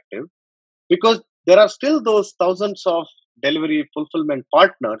perspective, because there are still those thousands of delivery fulfillment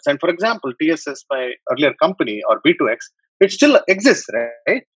partners. And for example, TSS, my earlier company, or B2X, it still exists,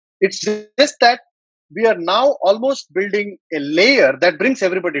 right? It's just that we are now almost building a layer that brings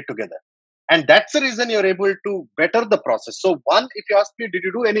everybody together. And that's the reason you're able to better the process. So, one, if you ask me, did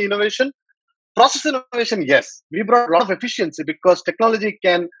you do any innovation? Process innovation, yes. We brought a lot of efficiency because technology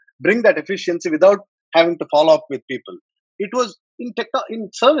can bring that efficiency without having to follow up with people. It was in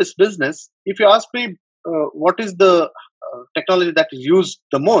service business. If you ask me, what is the technology that is used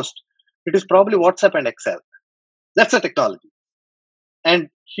the most, it is probably WhatsApp and Excel. That's the technology. And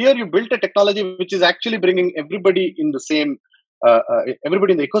here you built a technology which is actually bringing everybody in the same,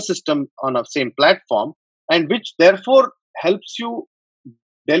 everybody in the ecosystem on a same platform, and which therefore helps you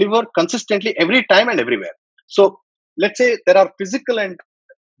deliver consistently every time and everywhere. So let's say there are physical and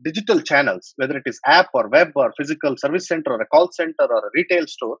digital channels, whether it is app or web or physical service center or a call center or a retail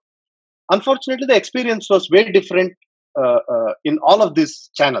store. Unfortunately, the experience was very different in all of these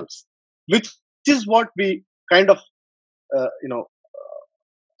channels, which is what we kind of,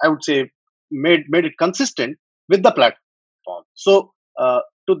 I would say, made it consistent with the platform. So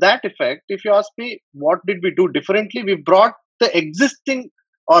to that effect, if you ask me, what did we do differently? We brought the existing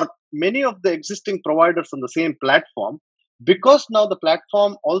or many of the existing providers on the same platform, because now the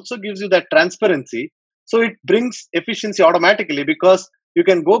platform also gives you that transparency. So it brings efficiency automatically, because you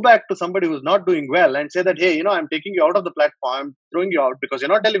can go back to somebody who's not doing well and say that, hey, I'm taking you out of the platform, I'm throwing you out because you're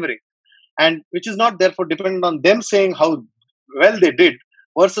not delivering. And which is not therefore dependent on them saying how well they did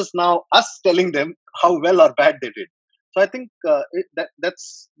versus now us telling them how well or bad they did. So I think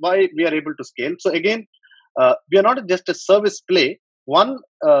that's why we are able to scale. So again, we are not just a service play. One,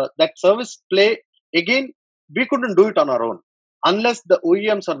 that service play, again, we couldn't do it on our own unless the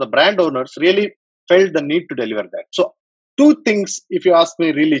OEMs or the brand owners really felt the need to deliver that. So two things, if you ask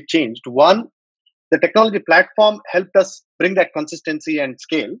me, really changed. One, the technology platform helped us bring that consistency and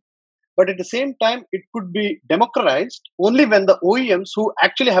scale. But at the same time, it could be democratized only when the OEMs who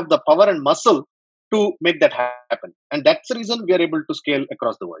actually have the power and muscle to make that happen. And that's the reason we are able to scale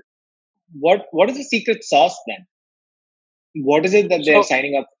across the world. What is the secret sauce then? What is it that they're So,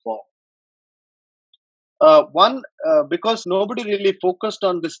 signing up for? one, because nobody really focused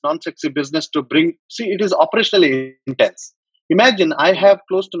on this non-sexy business to bring, see, it is operationally intense. Imagine I have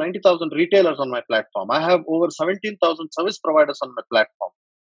close to 90,000 retailers on my platform. I have over 17,000 service providers on my platform.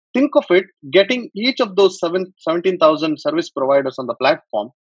 Think of it, getting each of those 17,000 service providers on the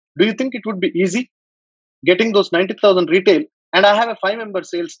platform. Do you think it would be easy getting those 90,000 retail? And I have a 5-member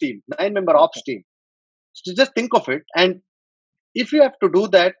sales team, 9-member ops team. So just think of it. And if you have to do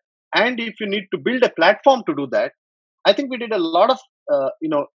that, and if you need to build a platform to do that, I think we did a lot of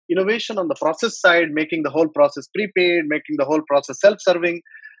innovation on the process side, making the whole process prepaid, making the whole process self-serving.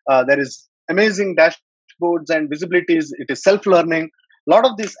 There is amazing dashboards and visibilities. It is self-learning. A lot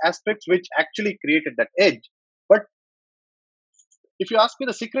of these aspects which actually created that edge. But if you ask me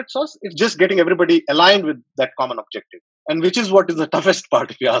the secret sauce, it's just getting everybody aligned with that common objective, and which is what is the toughest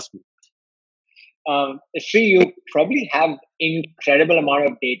part, if you ask me. Sri, you probably have incredible amount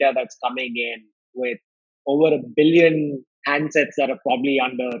of data that's coming in with over 1 billion handsets that are probably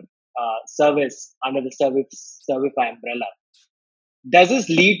under under the Servify umbrella. Does this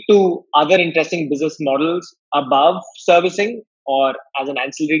lead to other interesting business models above servicing or as an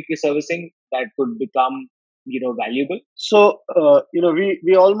ancillary to servicing that could become valuable? So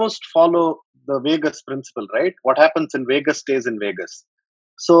we almost follow the Vegas principle, right? What happens in Vegas stays in Vegas.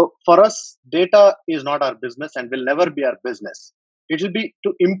 So for us, data is not our business and will never be our business. It will be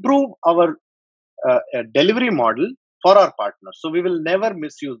to improve our delivery model for our partners. So we will never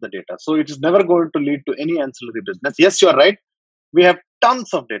misuse the data. So it is never going to lead to any ancillary business. Yes, you are right. We have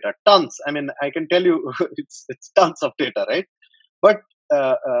tons of data, tons. I mean, I can tell you, it's tons of data, right? But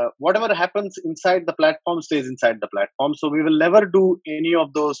whatever happens inside the platform stays inside the platform. So we will never do any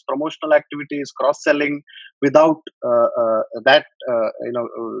of those promotional activities, cross-selling, without that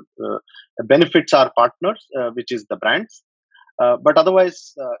benefits our partners, which is the brands. But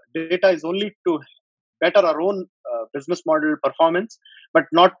otherwise, data is only to better our own business model performance, but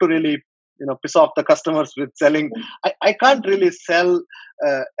not to really piss off the customers with selling. I can't really sell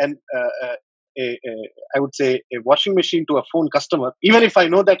I would say a washing machine to a phone customer, even if I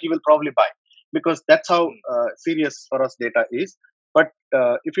know that he will probably buy, because that's how serious for us data is. But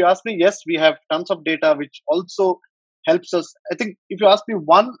if you ask me, yes, we have tons of data, which also helps us. I think if you ask me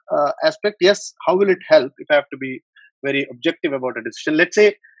one aspect, yes, how will it help? If I have to be very objective about a decision, let's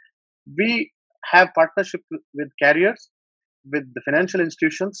say we have partnership with carriers, with the financial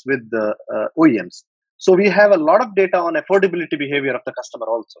institutions, with the OEMs. So we have a lot of data on affordability behavior of the customer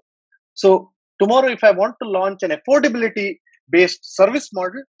also. So tomorrow, if I want to launch an affordability based service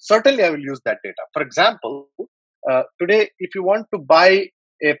model, certainly I will use that data. For example, today, if you want to buy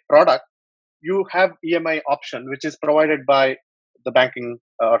a product, you have EMI option, which is provided by the banking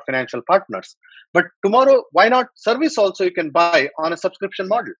or financial partners. But tomorrow, why not service also you can buy on a subscription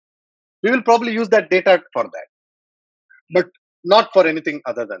model? We will probably use that data for that, but not for anything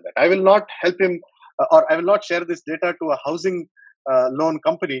other than that. I will not help him or I will not share this data to a housing loan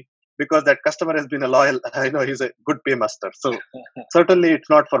company because that customer has been a loyal, I know he's a good paymaster. So certainly it's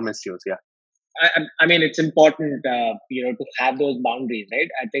not for misuse. Yeah. I mean, it's important, to have those boundaries, right?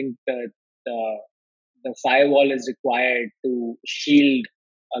 I think the firewall is required to shield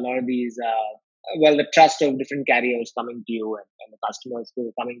a lot of these, the trust of different carriers coming to you and the customers who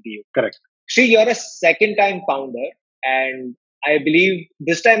are coming to you. Correct. Sri, you're a second-time founder, and I believe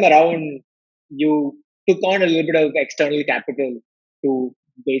this time around you took on a little bit of external capital to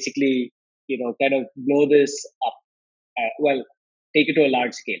basically, kind of blow this up. Take it to a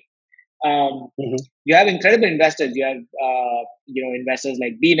large scale. You have incredible investors. You have, investors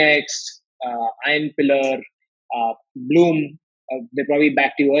like bNext, Iron Pillar, Bloom. They probably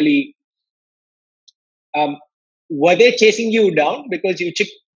backed you early. Were they chasing you down because you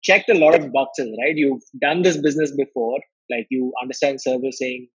checked a lot of boxes, right? You've done this business before, like you understand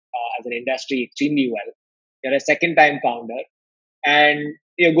servicing as an industry extremely well. You're a second-time founder, and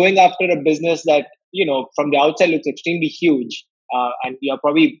you're going after a business that from the outside looks extremely huge, and you're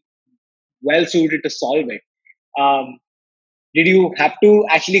probably well suited to solve it. Did you have to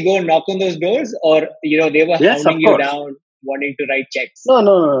actually go and knock on those doors, or they were hounding you down, wanting to write checks?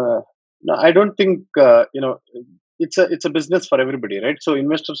 No. I don't think it's a business for everybody, right? So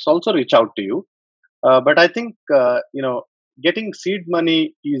investors also reach out to you, but I think getting seed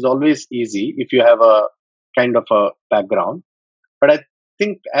money is always easy if you have a kind of a background. But I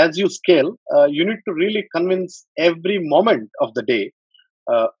think as you scale, you need to really convince every moment of the day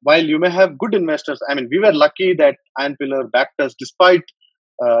while you may have good investors, I mean, we were lucky that Iron Pillar backed us despite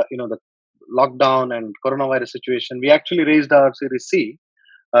the lockdown and coronavirus situation. We actually raised our Series C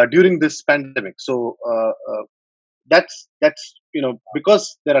during this pandemic. So that's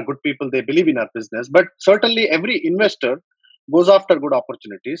because there are good people, they believe in our business. But certainly, every investor goes after good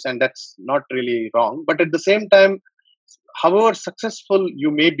opportunities, and that's not really wrong. But at the same time, however successful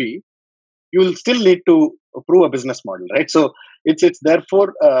you may be, you will still need to prove a business model, right? So it's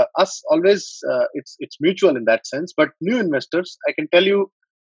therefore us always it's mutual in that sense. But new investors, I can tell you,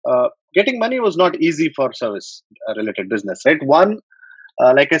 getting money was not easy for service related business, right? One,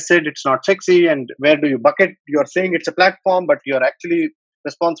 like I said, it's not sexy. And where do you bucket? You're saying it's a platform, but you're actually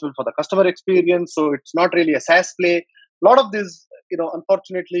responsible for the customer experience. So it's not really a SaaS play. A lot of this,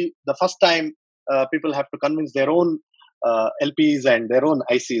 unfortunately, the first time people have to convince their own LPs and their own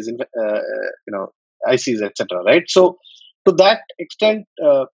ICs, ICs, etc. Right? So to that extent,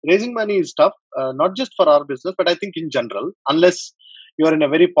 raising money is tough, not just for our business, but I think in general, unless you are in a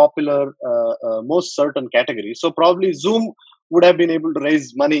very popular, most certain category. So probably Zoom would have been able to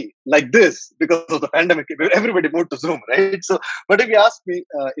raise money like this because of the pandemic. Everybody moved to Zoom, right? So, but if you ask me,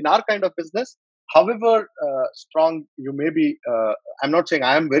 in our kind of business, however strong you may be, I'm not saying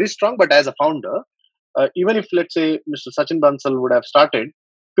I am very strong, but as a founder, even if let's say Mr. Sachin Bansal would have started,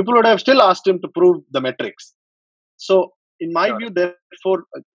 people would have still asked him to prove the metrics. So, in my view, therefore,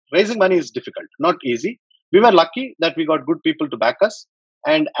 raising money is difficult, not easy. We were lucky that we got good people to back us.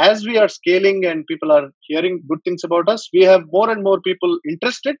 And as we are scaling and people are hearing good things about us, we have more and more people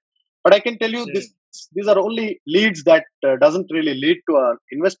interested. But I can tell you, these are only leads that doesn't really lead to our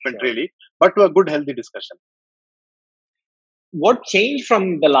investment, really, but to a good, healthy discussion. What changed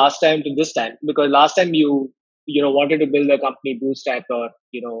from the last time to this time? Because last time you wanted to build a company bootstrap, or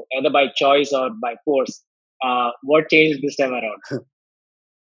either by choice or by force. What changed this time around?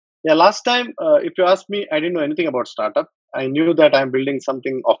 Yeah, last time, if you ask me, I didn't know anything about startup. I knew that I'm building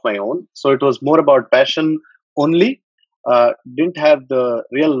something of my own. So it was more about passion only. Didn't have the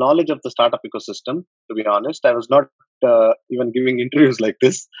real knowledge of the startup ecosystem, to be honest. I was not even giving interviews like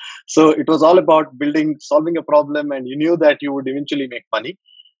this. So it was all about solving a problem, and you knew that you would eventually make money.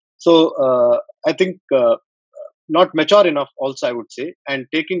 So I think not mature enough also, I would say. And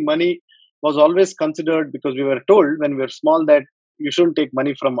taking money was always considered, because we were told when we were small that you shouldn't take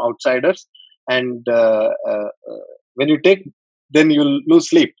money from outsiders. And when you take, then you'll lose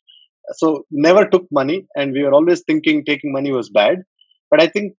sleep. So never took money, and we were always thinking taking money was bad. But I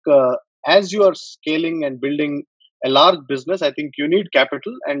think as you are scaling and building a large business, I think you need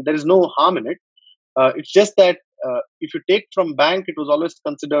capital, and there is no harm in it. It's just that if you take from bank, it was always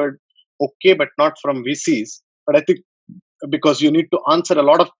considered okay, but not from VCs. But I think because you need to answer a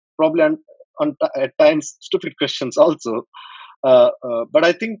lot of probably at times stupid questions also. But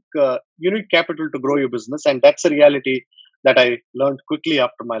I think you need capital to grow your business, and that's a reality that I learned quickly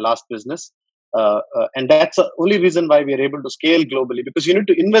after my last business. And that's the only reason why we are able to scale globally, because you need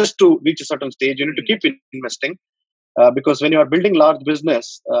to invest to reach a certain stage. You need to keep investing, because when you are building large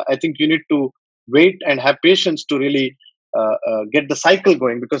business, I think you need to wait and have patience to really get the cycle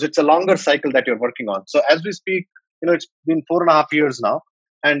going, because it's a longer cycle that you're working on. So as we speak, it's been 4.5 years now,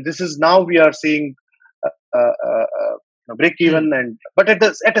 and this is now we are seeing break even, but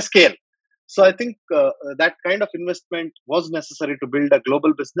at a scale. So I think that kind of investment was necessary to build a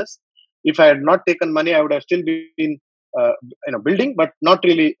global business. If I had not taken money, I would have still been building, but not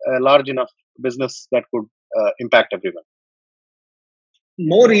really a large enough business that could impact everyone.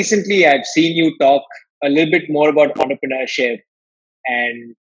 More recently, I've seen you talk a little bit more about entrepreneurship,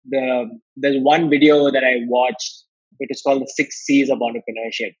 and there's one video that I watched, which is called the 6 C's of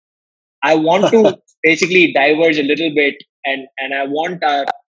entrepreneurship. I want to basically diverge a little bit, and I want our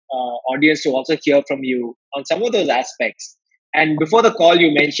audience to also hear from you on some of those aspects. And before the call,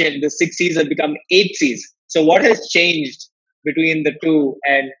 you mentioned the 6 C's have become 8 C's. So what has changed between the two?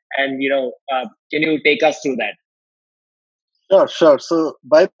 And can you take us through that? Sure. So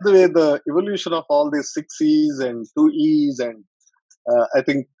by the way, the evolution of all these 6 C's and 2 E's, and I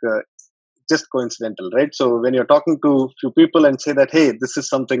think just coincidental, right? So when you're talking to few people and say that, hey, this is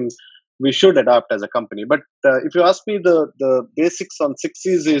something we should adopt as a company. But if you ask me, the basics on 6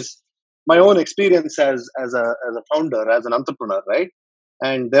 C's is my own experience as a founder, as an entrepreneur, right?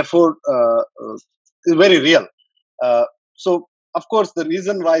 And therefore, it's very real. So of course, the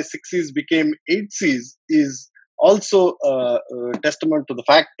reason why 6 C's became 8 C's is also testament to the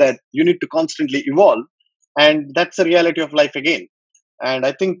fact that you need to constantly evolve, and that's a reality of life again. And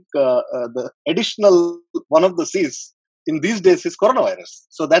I think the additional one of the C's in these days is coronavirus.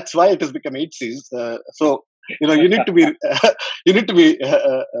 So that's why it has become 8 C's. So you need to be you need to be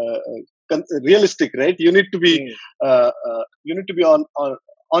realistic, right? You need to be you need to be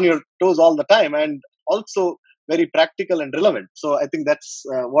on your toes all the time, and also very practical and relevant. So I think that's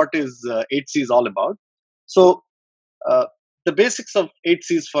what is 8C is all about. So uh, the basics of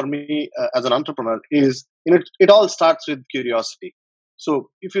 8Cs for me as an entrepreneur is, it all starts with curiosity. So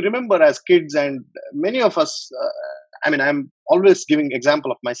if you remember as kids, and many of us, I'm always giving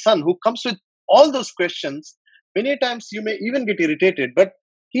example of my son who comes with all those questions. Many times you may even get irritated, but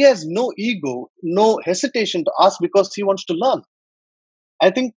he has no ego, no hesitation to ask because he wants to learn. I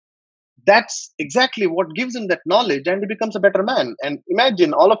think that's exactly what gives him that knowledge, and he becomes a better man. And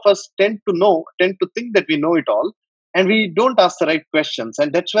imagine, all of us tend to think that we know it all, and we don't ask the right questions,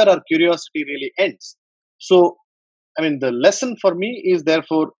 and that's where our curiosity really ends. So the lesson for me is,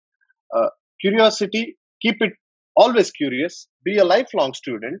 therefore, uh, curiosity, keep it always curious, be a lifelong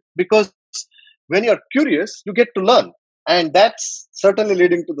student, because when you're curious you get to learn. And that's certainly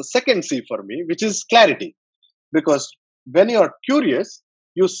leading to the second C for me, which is clarity. Because when you're curious,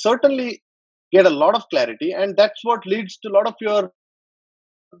 you certainly get a lot of clarity, and that's what leads to a lot of your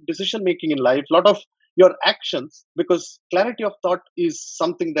decision making in life, a lot of your actions, because clarity of thought is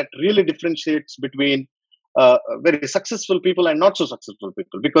something that really differentiates between very successful people and not so successful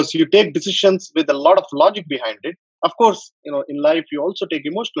people, because you take decisions with a lot of logic behind it. Of course, in life you also take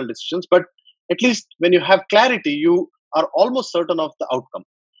emotional decisions, but at least when you have clarity, you are almost certain of the outcome.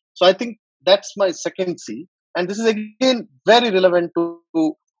 So I think that's my second C. And this is again very relevant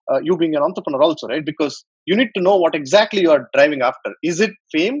to you being an entrepreneur also, right? Because you need to know what exactly you are driving after. Is it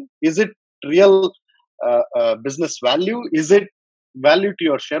fame? Is it real business value? Is it value to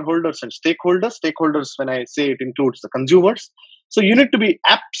your shareholders and stakeholders? Stakeholders, when I say, it includes the consumers. So you need to be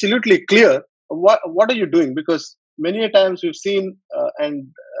absolutely clear what are you doing, because many a times we've seen, and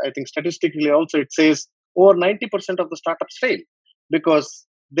I think statistically also it says over 90% of the startups fail because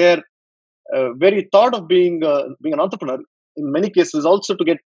they're very thought of being an entrepreneur in many cases also to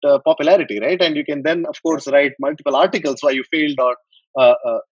get popularity, right? And you can then, of course, write multiple articles why you failed,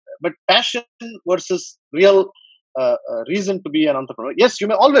 or but passion versus real reason to be an entrepreneur. Yes, you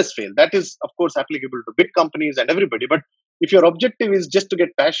may always fail. That is, of course, applicable to big companies and everybody. But if your objective is just to get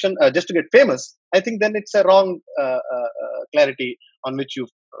passion, just to get famous, I think then it's a wrong clarity on which you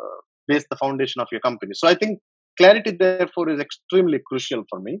base the foundation of your company. So I think clarity, therefore, is extremely crucial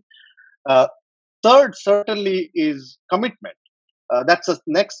for me. Uh, Third, certainly, is commitment. That's the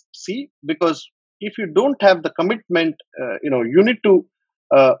next C, because if you don't have the commitment, you need to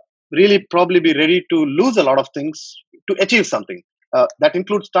uh, really probably be ready to lose a lot of things to achieve something. That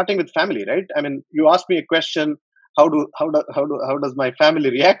includes starting with family, right? You asked me a question: how does my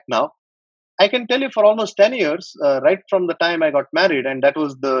family react now? I can tell you, for almost 10 years, right from the time I got married, and that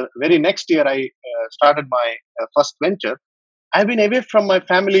was the very next year I started my first venture. I've been away from my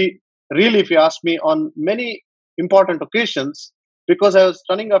family, really, if you ask me, on many important occasions, because I was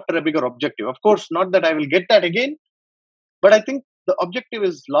running after a bigger objective. Of course, not that I will get that again, but I think the objective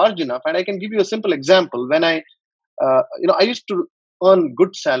is large enough. And I can give you a simple example. When I used to earn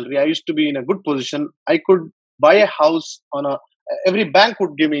good salary. I used to be in a good position. I could buy a house every bank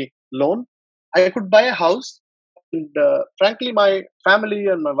would give me loan. I could buy a house, and frankly, my family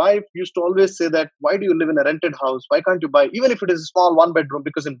and my wife used to always say that, why do you live in a rented house? Why can't you buy, even if it is a small one bedroom?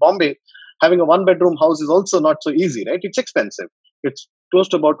 Because in Bombay, having a one bedroom house is also not so easy, right? It's expensive. It's close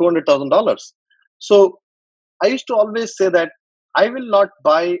to about $200,000. So I used to always say that I will not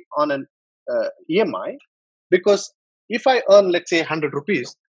buy on an EMI, because if I earn, let's say, 100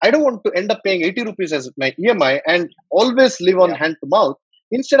 rupees, I don't want to end up paying 80 rupees as my EMI and always live on Yeah. hand to mouth.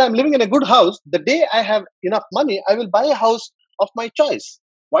 Instead, I'm living in a good house. The day I have enough money, I will buy a house of my choice.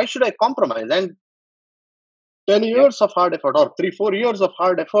 Why should I compromise? And 10 Yeah. years of hard effort, or 3, 4 years of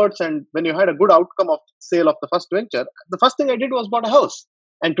hard efforts, and when you had a good outcome of sale of the first venture, the first thing I did was bought a house.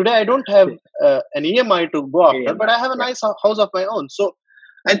 And today I don't have an EMI to go after, but AMI. I have a Yeah. nice house of my own. So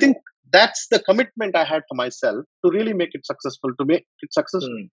I think that's the commitment I had for myself to really make it successful, to make it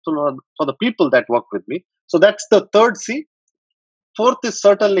successful Hmm. for the people that work with me. So that's the third C. Fourth is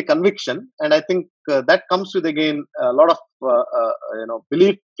certainly conviction, and I think that comes with, again, a lot of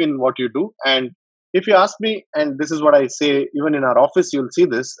belief in what you do. And if you ask me, and this is what I say, even in our office, you'll see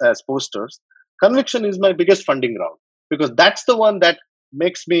this as posters. Conviction is my biggest funding round, because that's the one that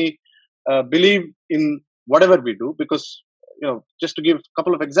makes me believe in whatever we do. Because just to give a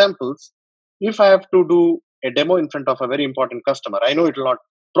couple of examples, if I have to do a demo in front of a very important customer, I know it will not,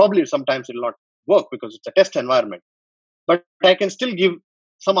 probably sometimes it will not work because it's a test environment, but I can still give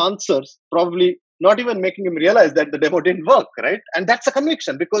some answers, probably not even making him realize that the demo didn't work, right? And that's a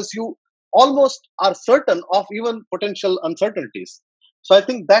conviction, because you almost are certain of even potential uncertainties. So I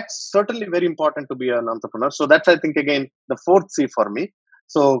think that's certainly very important to be an entrepreneur. So that's, I think, again, the fourth C for me.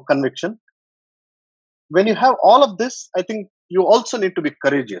 So conviction. When you have all of this, I think you also need to be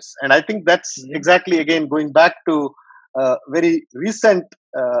courageous. And I think that's exactly, again, going back to very recent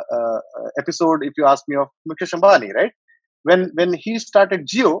episode, if you ask me, of Mukesh Ambani, right? When he started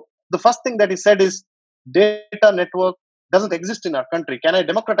Jio, the first thing that he said is, data network doesn't exist in our country. Can I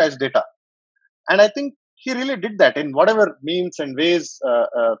democratize data? And I think he really did that in whatever means and ways.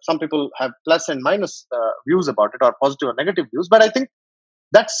 Some people have plus and minus views about it, or positive or negative views. But I think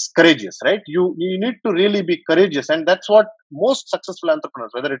that's courageous, right? You need to really be courageous. And that's what most successful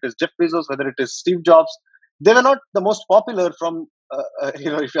entrepreneurs, whether it is Jeff Bezos, whether it is Steve Jobs, they were not the most popular from,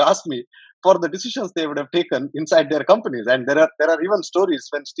 if you ask me, for the decisions they would have taken inside their companies. And there are even stories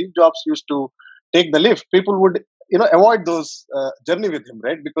when Steve Jobs used to take the lift, people would avoid those journey with him,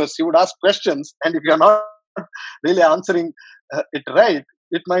 right? Because he would ask questions, and if you're not really answering it right,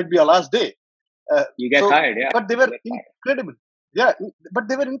 it might be a last day. You get tired, yeah. But they were incredible. Yeah, but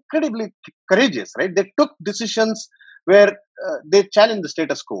they were incredibly courageous, right? They took decisions where they challenged the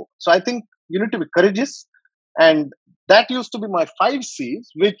status quo. So I think you need to be courageous. And that used to be my 5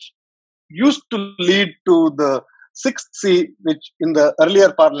 C's, which used to lead to the 6th C, which in the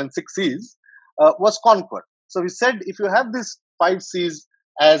earlier parlance, 6 C's, was conquer. So we said, if you have these 5 C's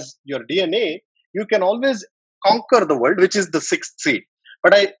as your DNA, you can always conquer the world, which is the 6th C.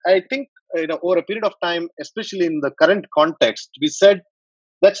 But I think, over a period of time, especially in the current context, we said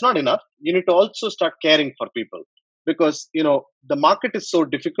that's not enough. You need to also start caring for people, because the market is so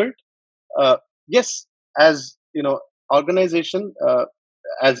difficult. Yes, as organization,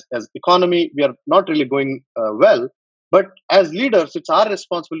 as economy, we are not really going well. But as leaders, it's our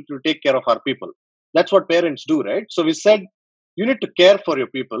responsibility to take care of our people. That's what parents do, right? So we said you need to care for your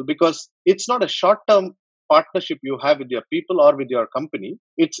people, because it's not a short-term partnership you have with your people or with your company.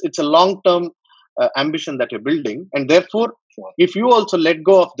 It's a long-term ambition that you're building, and therefore, if you also let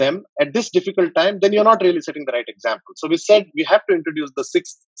go of them at this difficult time, then you're not really setting the right example. So we said we have to introduce the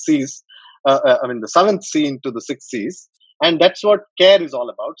 6 C's, the 7th C into the 6 C's, and that's what care is all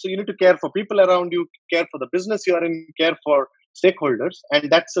about. So you need to care for people around you, care for the business you are in, care for stakeholders, and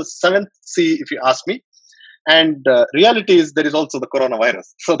that's the 7th C, if you ask me. And reality is there is also the coronavirus,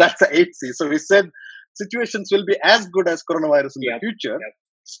 so that's the 8th C. So we said situations will be as good as coronavirus in the future.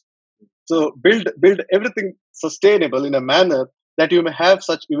 So build everything sustainable in a manner that you may have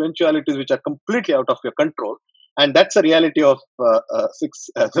such eventualities which are completely out of your control. And that's a reality of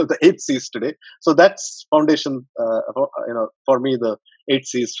the 8 C's today. So that's foundation, for me, the 8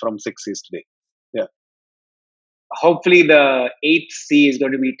 C's from 6 C's today. Yeah. Hopefully the 8th C is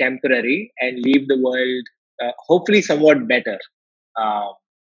going to be temporary and leave the world hopefully somewhat better.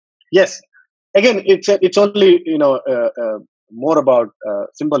 Yes. Again, it's only more about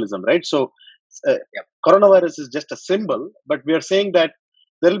symbolism, right? So coronavirus is just a symbol, but we are saying that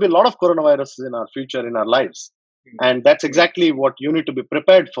there will be a lot of coronaviruses in our future, in our lives. And that's exactly what you need to be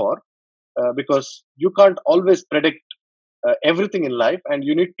prepared for, because you can't always predict everything in life, and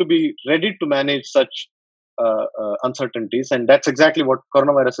you need to be ready to manage such uncertainties. And that's exactly what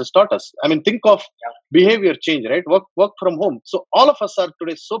coronavirus has taught us. I mean, think of behavior change, right? Work from home. So all of us are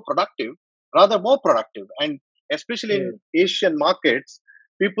today so productive, rather more productive. And especially in Asian markets,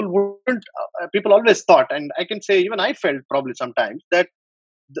 people always thought, and I can say even I felt probably sometimes, that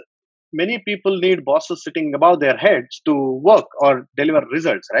many people need bosses sitting above their heads to work or deliver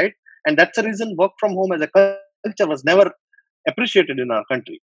results, right? And that's the reason work from home as a culture was never appreciated in our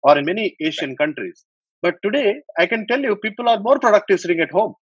country or in many Asian countries. But today, I can tell you, people are more productive sitting at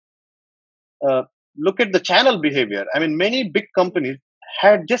home. Look at the channel behavior. I mean, many big companies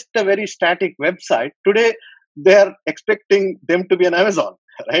had just a very static website. Today, they are expecting them to be an Amazon,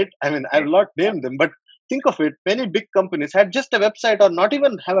 right? I mean, I will not name them, but think of it. Many big companies had just a website, or not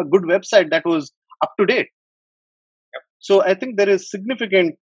even have a good website that was up to date. So I think there is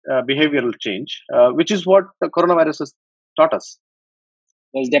significant behavioral change, which is what the coronavirus has taught us.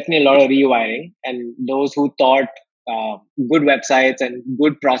 There's definitely a lot of rewiring, and those who thought good websites and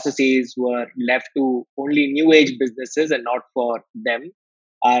good processes were left to only new age businesses and not for them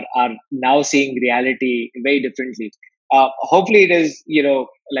are now seeing reality very differently. Hopefully it is,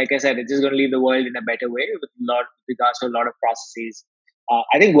 like I said, it's just going to leave the world in a better way with regards to a lot of processes.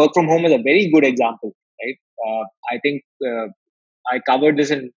 I think work from home is a very good example, right? I think I covered this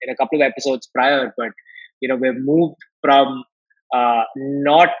in a couple of episodes prior, but we've moved from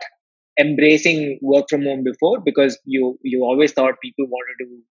not embracing work from home before, because you always thought people wanted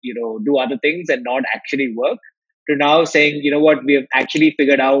to do other things and not actually work, to now saying, what, we have actually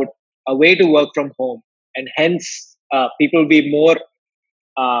figured out a way to work from home, and hence people will be more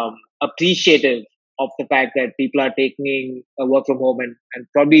appreciative of the fact that people are taking a work from home, and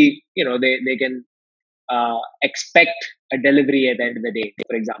probably they can expect a delivery at the end of the day,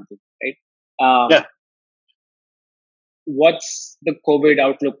 for example, right? Yeah. What's the COVID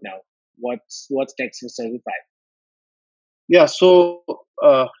outlook now? What's next for Servify? Yeah. So,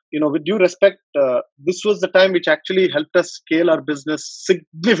 with due respect, this was the time which actually helped us scale our business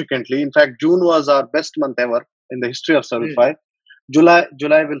significantly. In fact, June was our best month ever in the history of Servify. July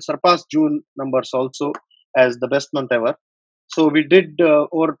will surpass June numbers also as the best month ever. So we did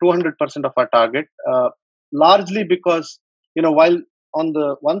over 200% of our target, largely because, while on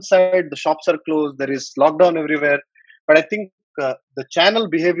the one side the shops are closed, there is lockdown everywhere, but I think the channel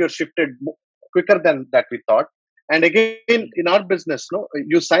behavior shifted quicker than that we thought. And again, in our business, no,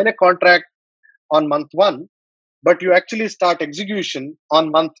 you sign a contract on month one, but you actually start execution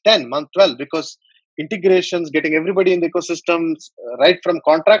on month 10, month 12, because integrations, getting everybody in the ecosystems, right from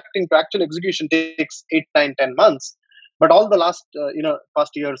contracting to actual execution takes 8, 9, 10 months. But all the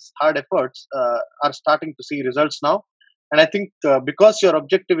past years' hard efforts are starting to see results now. And I think because your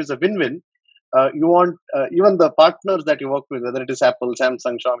objective is a win-win, you want even the partners that you work with, whether it is Apple,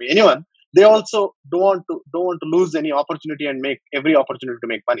 Samsung, Xiaomi, anyone, they also don't want to lose any opportunity and make every opportunity to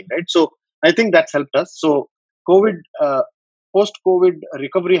make money, right? So I think that's helped us. So COVID, post-COVID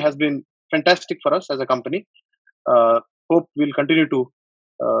recovery has been fantastic for us as a company. Hope we'll continue to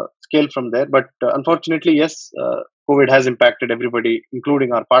scale from there. But unfortunately, yes, COVID has impacted everybody,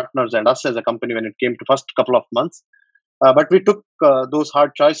 including our partners and us as a company when it came to first couple of months. But we took those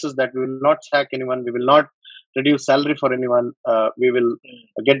hard choices that we will not sack anyone, we will not reduce salary for anyone. We will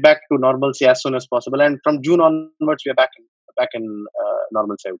get back to normalcy as soon as possible. And from June onwards, we are back in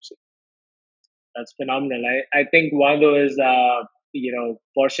normalcy, I would say. That's phenomenal. I think one of those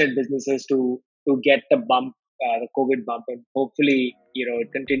fortunate businesses to get the bump, the COVID bump, and hopefully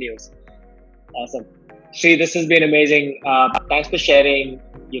it continues. Awesome. Sri, this has been amazing. Thanks for sharing,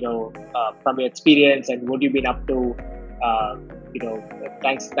 from your experience and what you've been up to.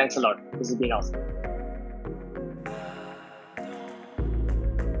 Thanks a lot. This has been awesome.